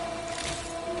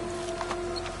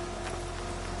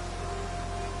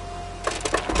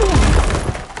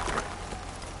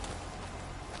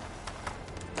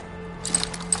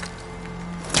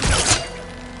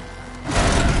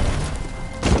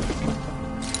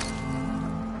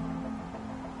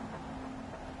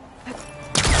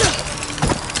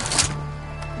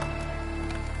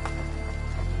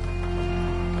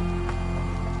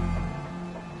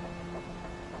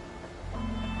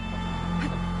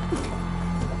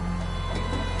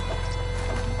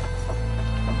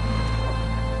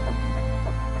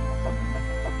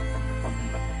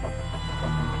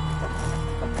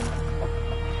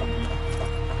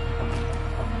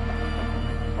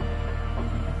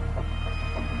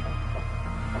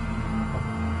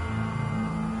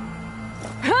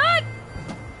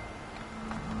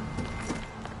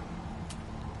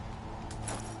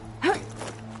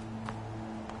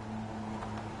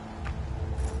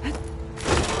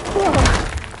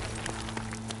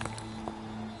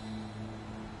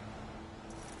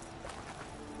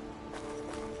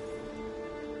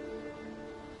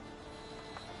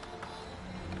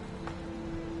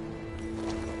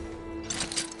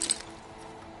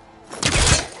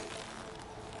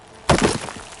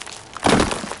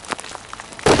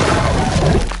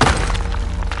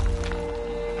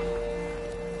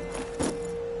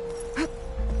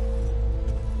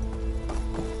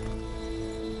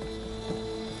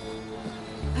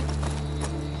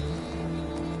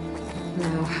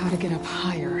 Gotta get up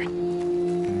higher.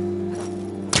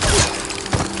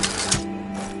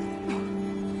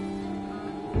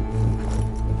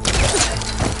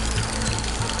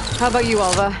 How about you,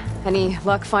 Alva? Any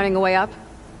luck finding a way up?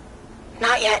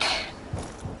 Not yet.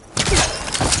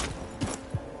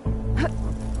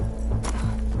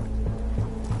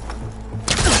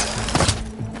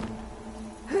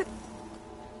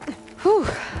 Whew.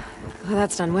 Well,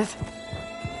 that's done with.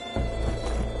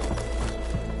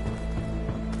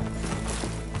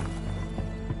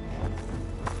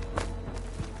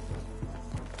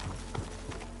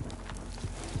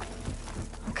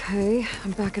 Okay,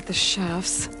 I'm back at the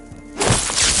shafts.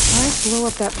 If I blow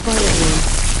up that fire beam,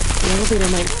 the elevator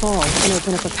might fall and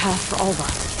open up a path for Alva.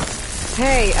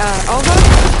 Hey,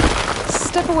 Alva?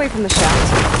 Step away from the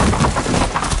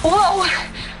shaft. Whoa!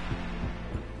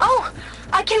 Oh!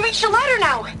 I can reach the ladder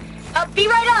now! Be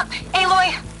right up,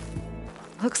 Aloy!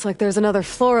 Looks like there's another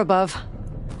floor above.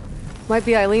 Might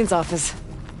be Eileen's office.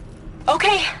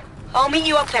 Okay, I'll meet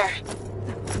you up there.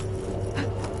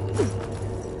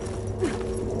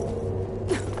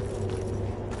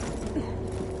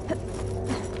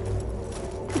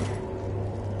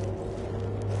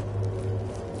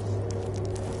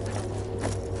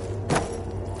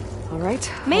 All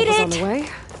right, Made Alva's it! on the way.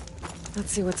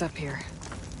 Let's see what's up here.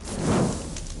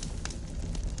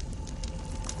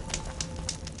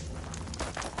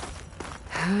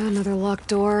 Another locked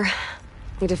door.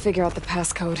 Need to figure out the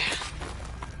passcode.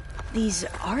 These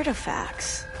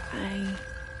artifacts...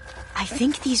 I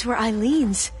think these were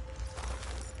Eileen's.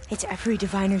 It's every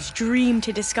diviner's dream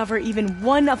to discover even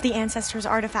one of the Ancestors'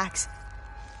 artifacts.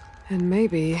 And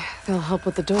maybe they'll help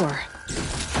with the door.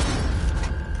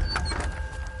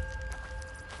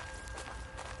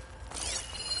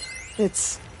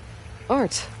 It's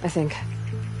art, I think.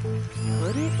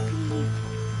 Could it be?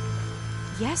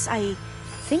 Yes, I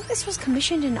think this was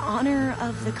commissioned in honor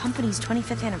of the company's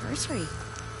 25th anniversary.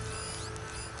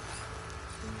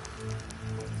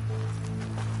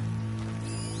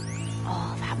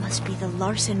 Oh, that must be the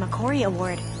Larson McCory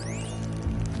Award.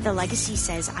 The legacy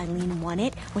says Eileen won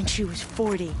it when she was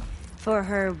 40 for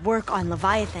her work on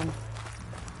Leviathan.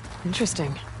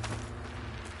 Interesting.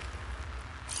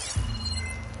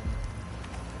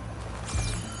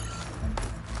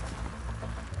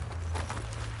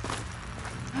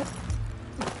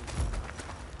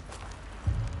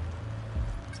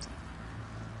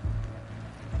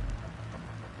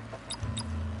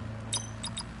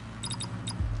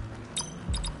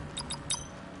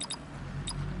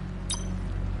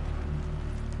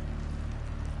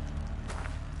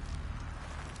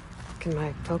 Can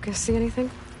my focus see anything?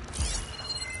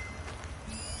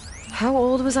 How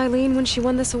old was Eileen when she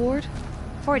won this award?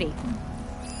 40.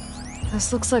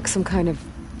 This looks like some kind of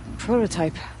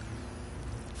prototype.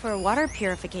 For water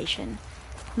purification.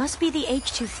 Must be the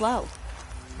H2 flow.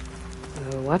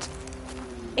 What?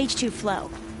 H2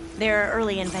 flow. Their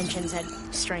early inventions had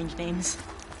strange names.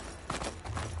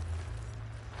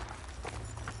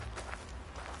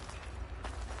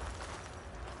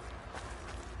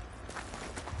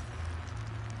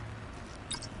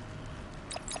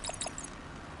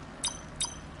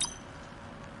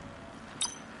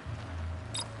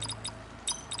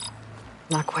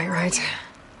 Not quite right.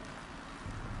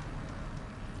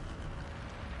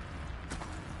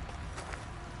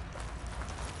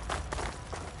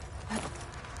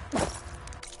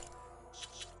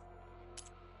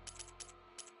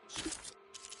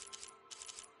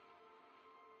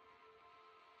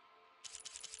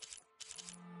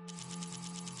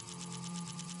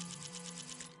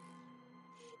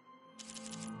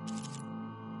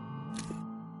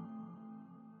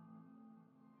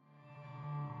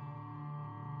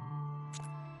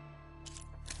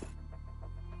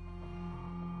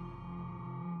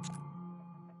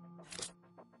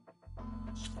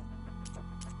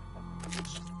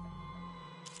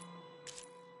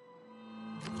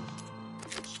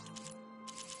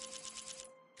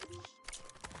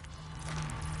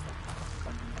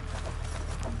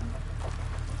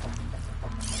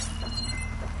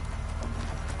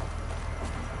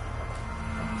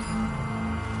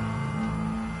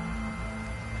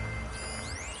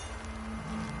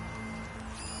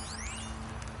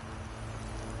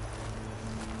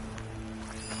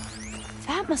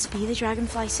 That must be the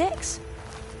Dragonfly 6.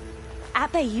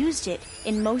 Ape used it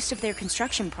in most of their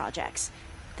construction projects.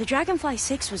 The Dragonfly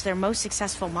 6 was their most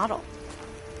successful model.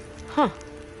 Huh.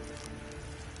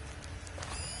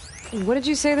 What did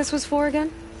you say this was for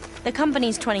again? The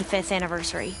company's 25th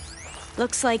anniversary.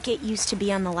 Looks like it used to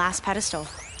be on the last pedestal.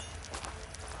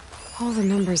 All the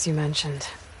numbers you mentioned.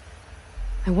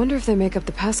 I wonder if they make up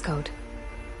the passcode.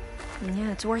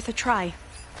 Yeah, it's worth a try.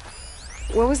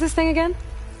 What was this thing again?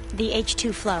 The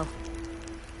H2 flow.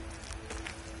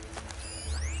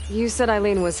 You said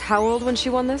Eileen was how old when she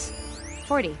won this?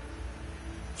 40.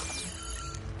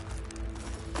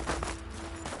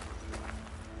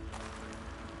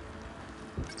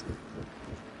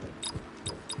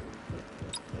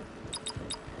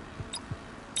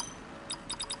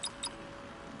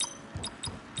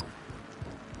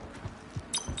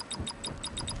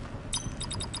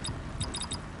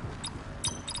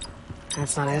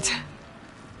 That's not it.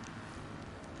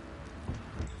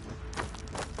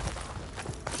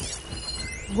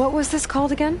 What was this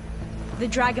called again? The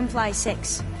Dragonfly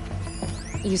 6.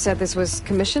 You said this was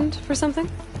commissioned for something?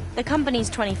 The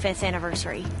company's 25th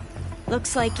anniversary.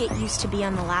 Looks like it used to be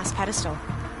on the last pedestal.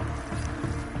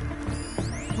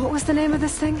 What was the name of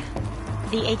this thing?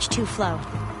 The H2 flow.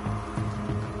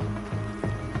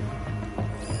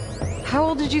 How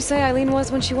old did you say Eileen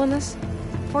was when she won this?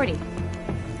 40.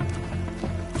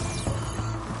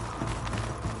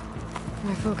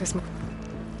 My focus.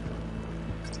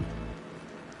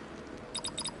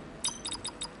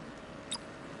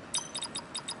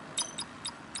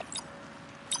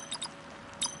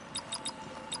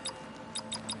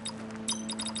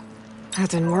 That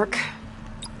didn't work.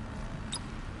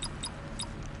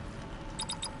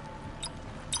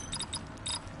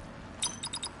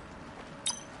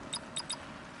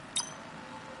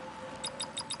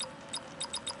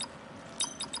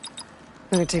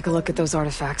 Better take a look at those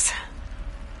artifacts.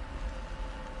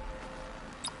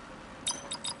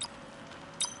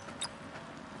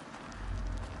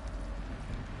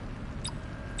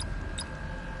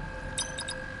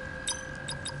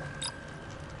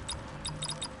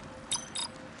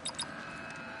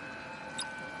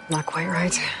 Not quite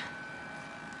right.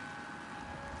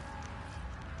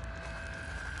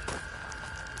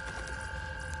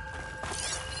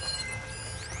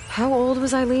 How old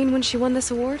was Eileen when she won this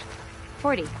award?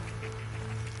 40.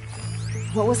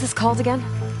 What was this called again?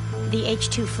 The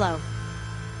H2 flow.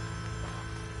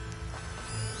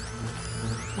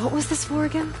 What was this for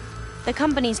again? The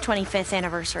company's 25th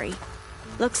anniversary.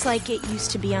 Looks like it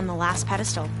used to be on the last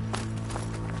pedestal.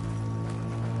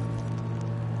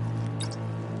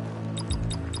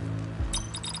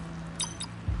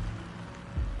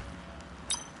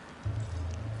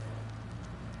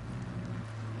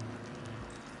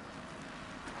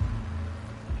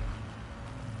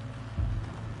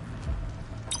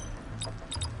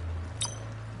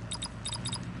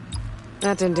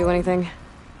 That didn't do anything.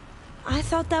 I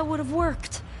thought that would have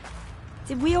worked.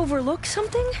 Did we overlook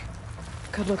something?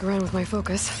 Could look around with my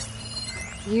focus.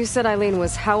 You said Eileen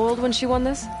was how old when she won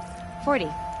this? 40.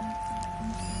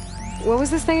 What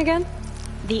was this thing again?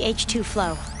 The H2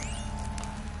 flow.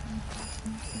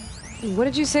 What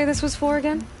did you say this was for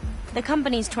again? The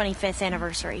company's 25th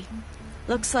anniversary.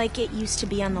 Looks like it used to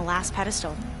be on the last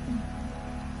pedestal.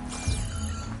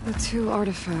 The two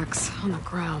artifacts on the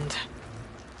ground.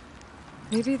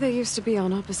 Maybe they used to be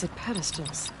on opposite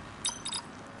pedestals.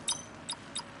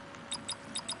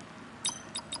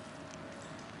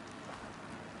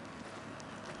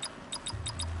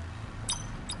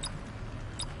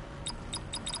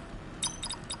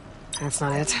 That's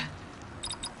not it.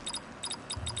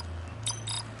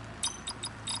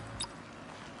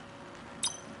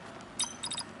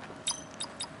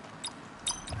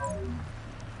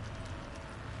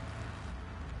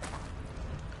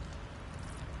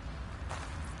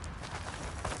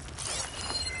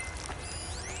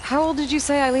 How old did you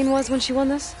say Eileen was when she won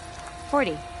this?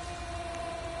 40.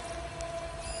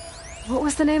 What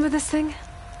was the name of this thing?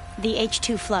 The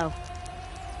H2 flow.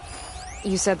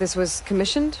 You said this was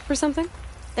commissioned for something?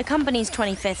 The company's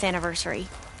 25th anniversary.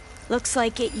 Looks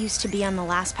like it used to be on the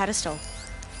last pedestal.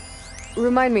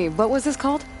 Remind me, what was this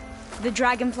called? The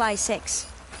Dragonfly 6.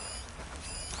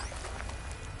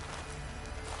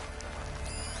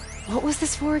 What was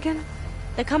this for again?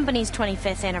 The company's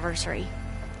 25th anniversary.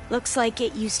 Looks like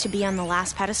it used to be on the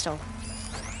last pedestal.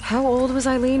 How old was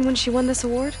Eileen when she won this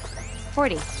award?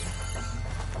 40.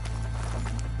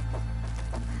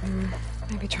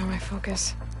 Maybe try my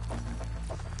focus.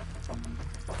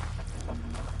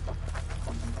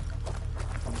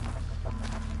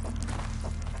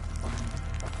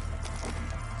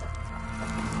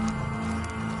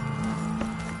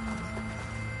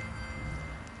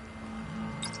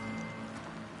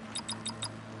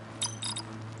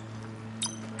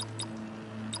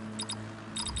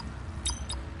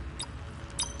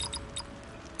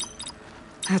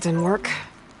 That didn't work.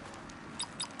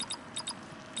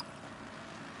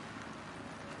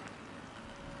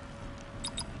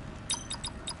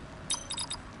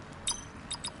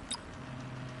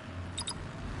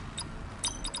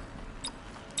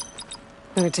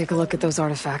 gonna take a look at those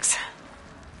artifacts.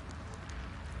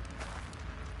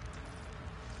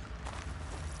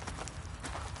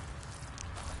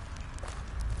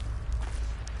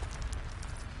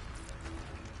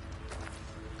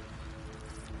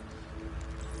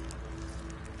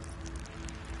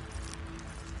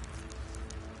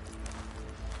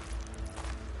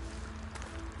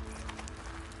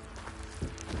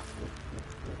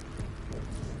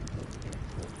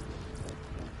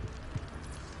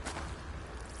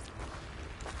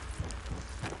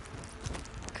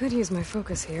 Could use my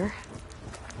focus here.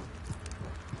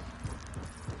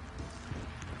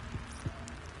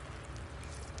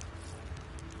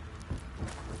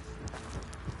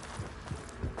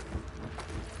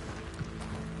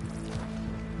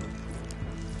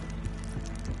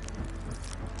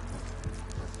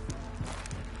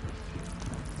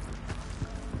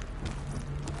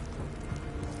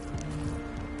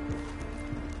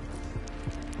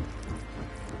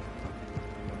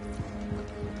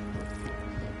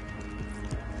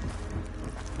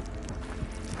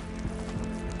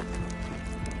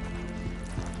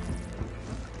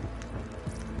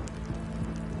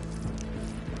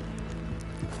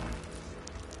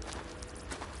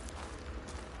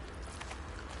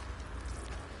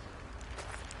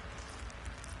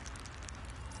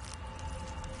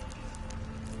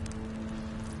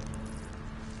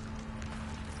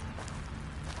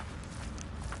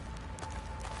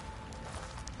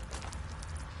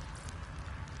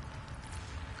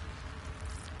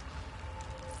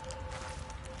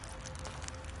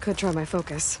 Could try my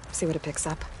focus, see what it picks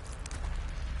up.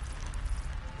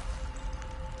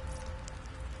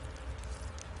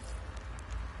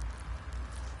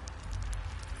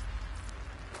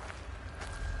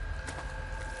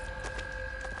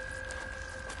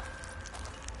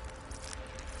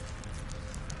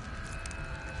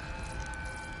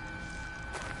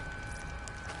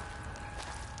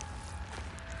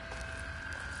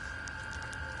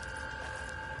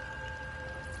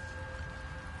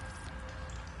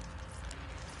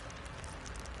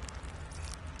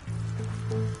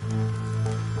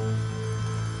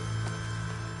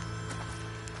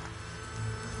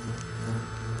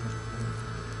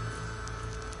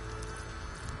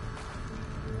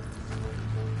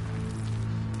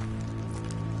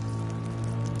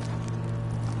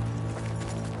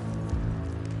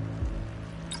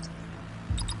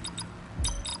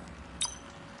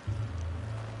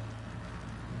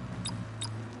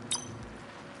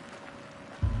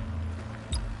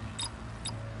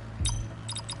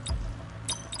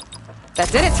 That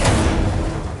did it!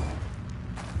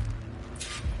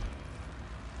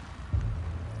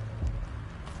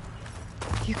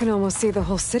 You can almost see the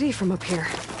whole city from up here.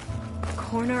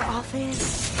 Corner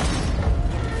office.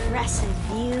 Impressive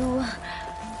view.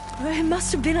 It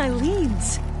must have been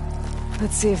Eileen's.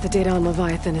 Let's see if the data on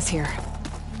Leviathan is here.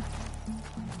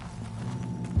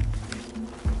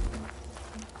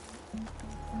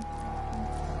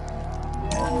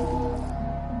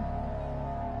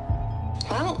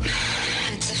 Well,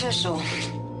 it's official.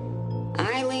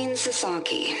 Eileen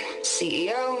Sasaki,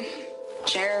 CEO,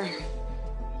 chair,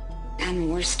 and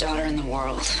worst daughter in the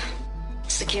world.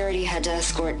 Security had to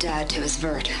escort Dad to his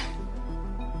vert.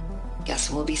 Guess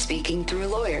we'll be speaking through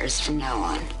lawyers from now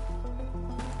on.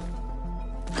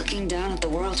 Looking down at the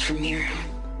world from here.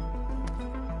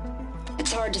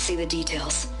 It's hard to see the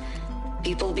details.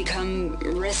 People become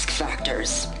risk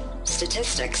factors,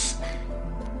 statistics,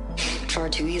 far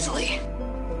too easily.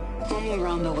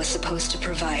 Omuramba was supposed to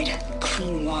provide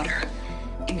clean water,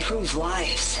 improve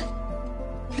lives.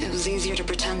 It was easier to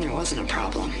pretend there wasn't a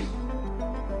problem.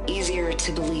 Easier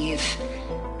to believe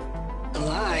the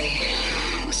lie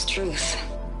was truth.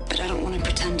 But I don't want to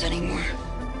pretend anymore.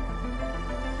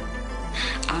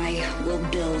 I will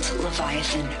build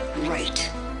Leviathan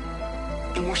right.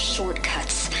 No more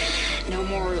shortcuts. No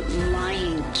more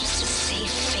lying just to save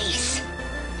face.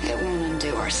 It won't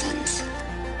undo our sins.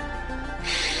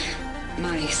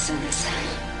 My sins.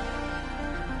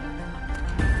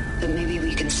 But maybe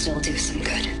we can still do some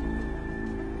good.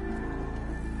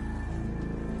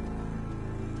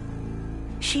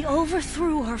 She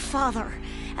overthrew her father,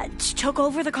 took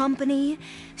over the company,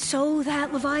 so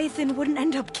that Leviathan wouldn't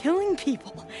end up killing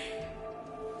people.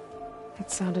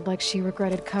 It sounded like she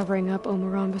regretted covering up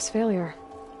Omuramba's failure.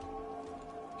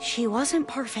 She wasn't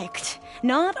perfect.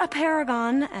 Not a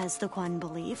paragon, as the Quan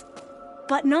believe.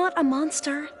 But not a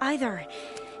monster, either.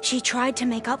 She tried to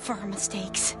make up for her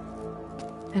mistakes.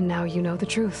 And now you know the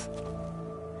truth.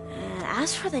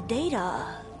 As for the data...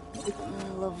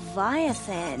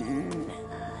 Leviathan...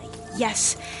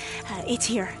 yes, it's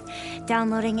here.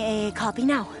 Downloading a copy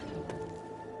now.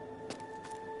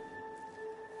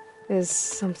 Is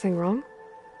something wrong?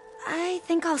 I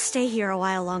think I'll stay here a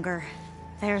while longer.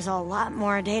 There's a lot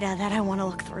more data that I want to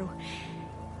look through.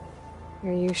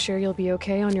 Are you sure you'll be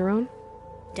okay on your own?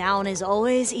 Down is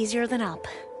always easier than up.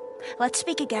 Let's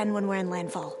speak again when we're in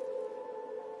landfall.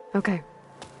 Okay.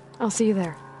 I'll see you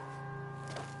there.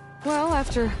 Well,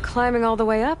 after climbing all the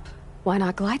way up, why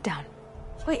not glide down?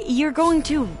 Wait, you're going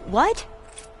to what?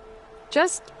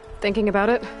 Just thinking about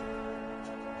it.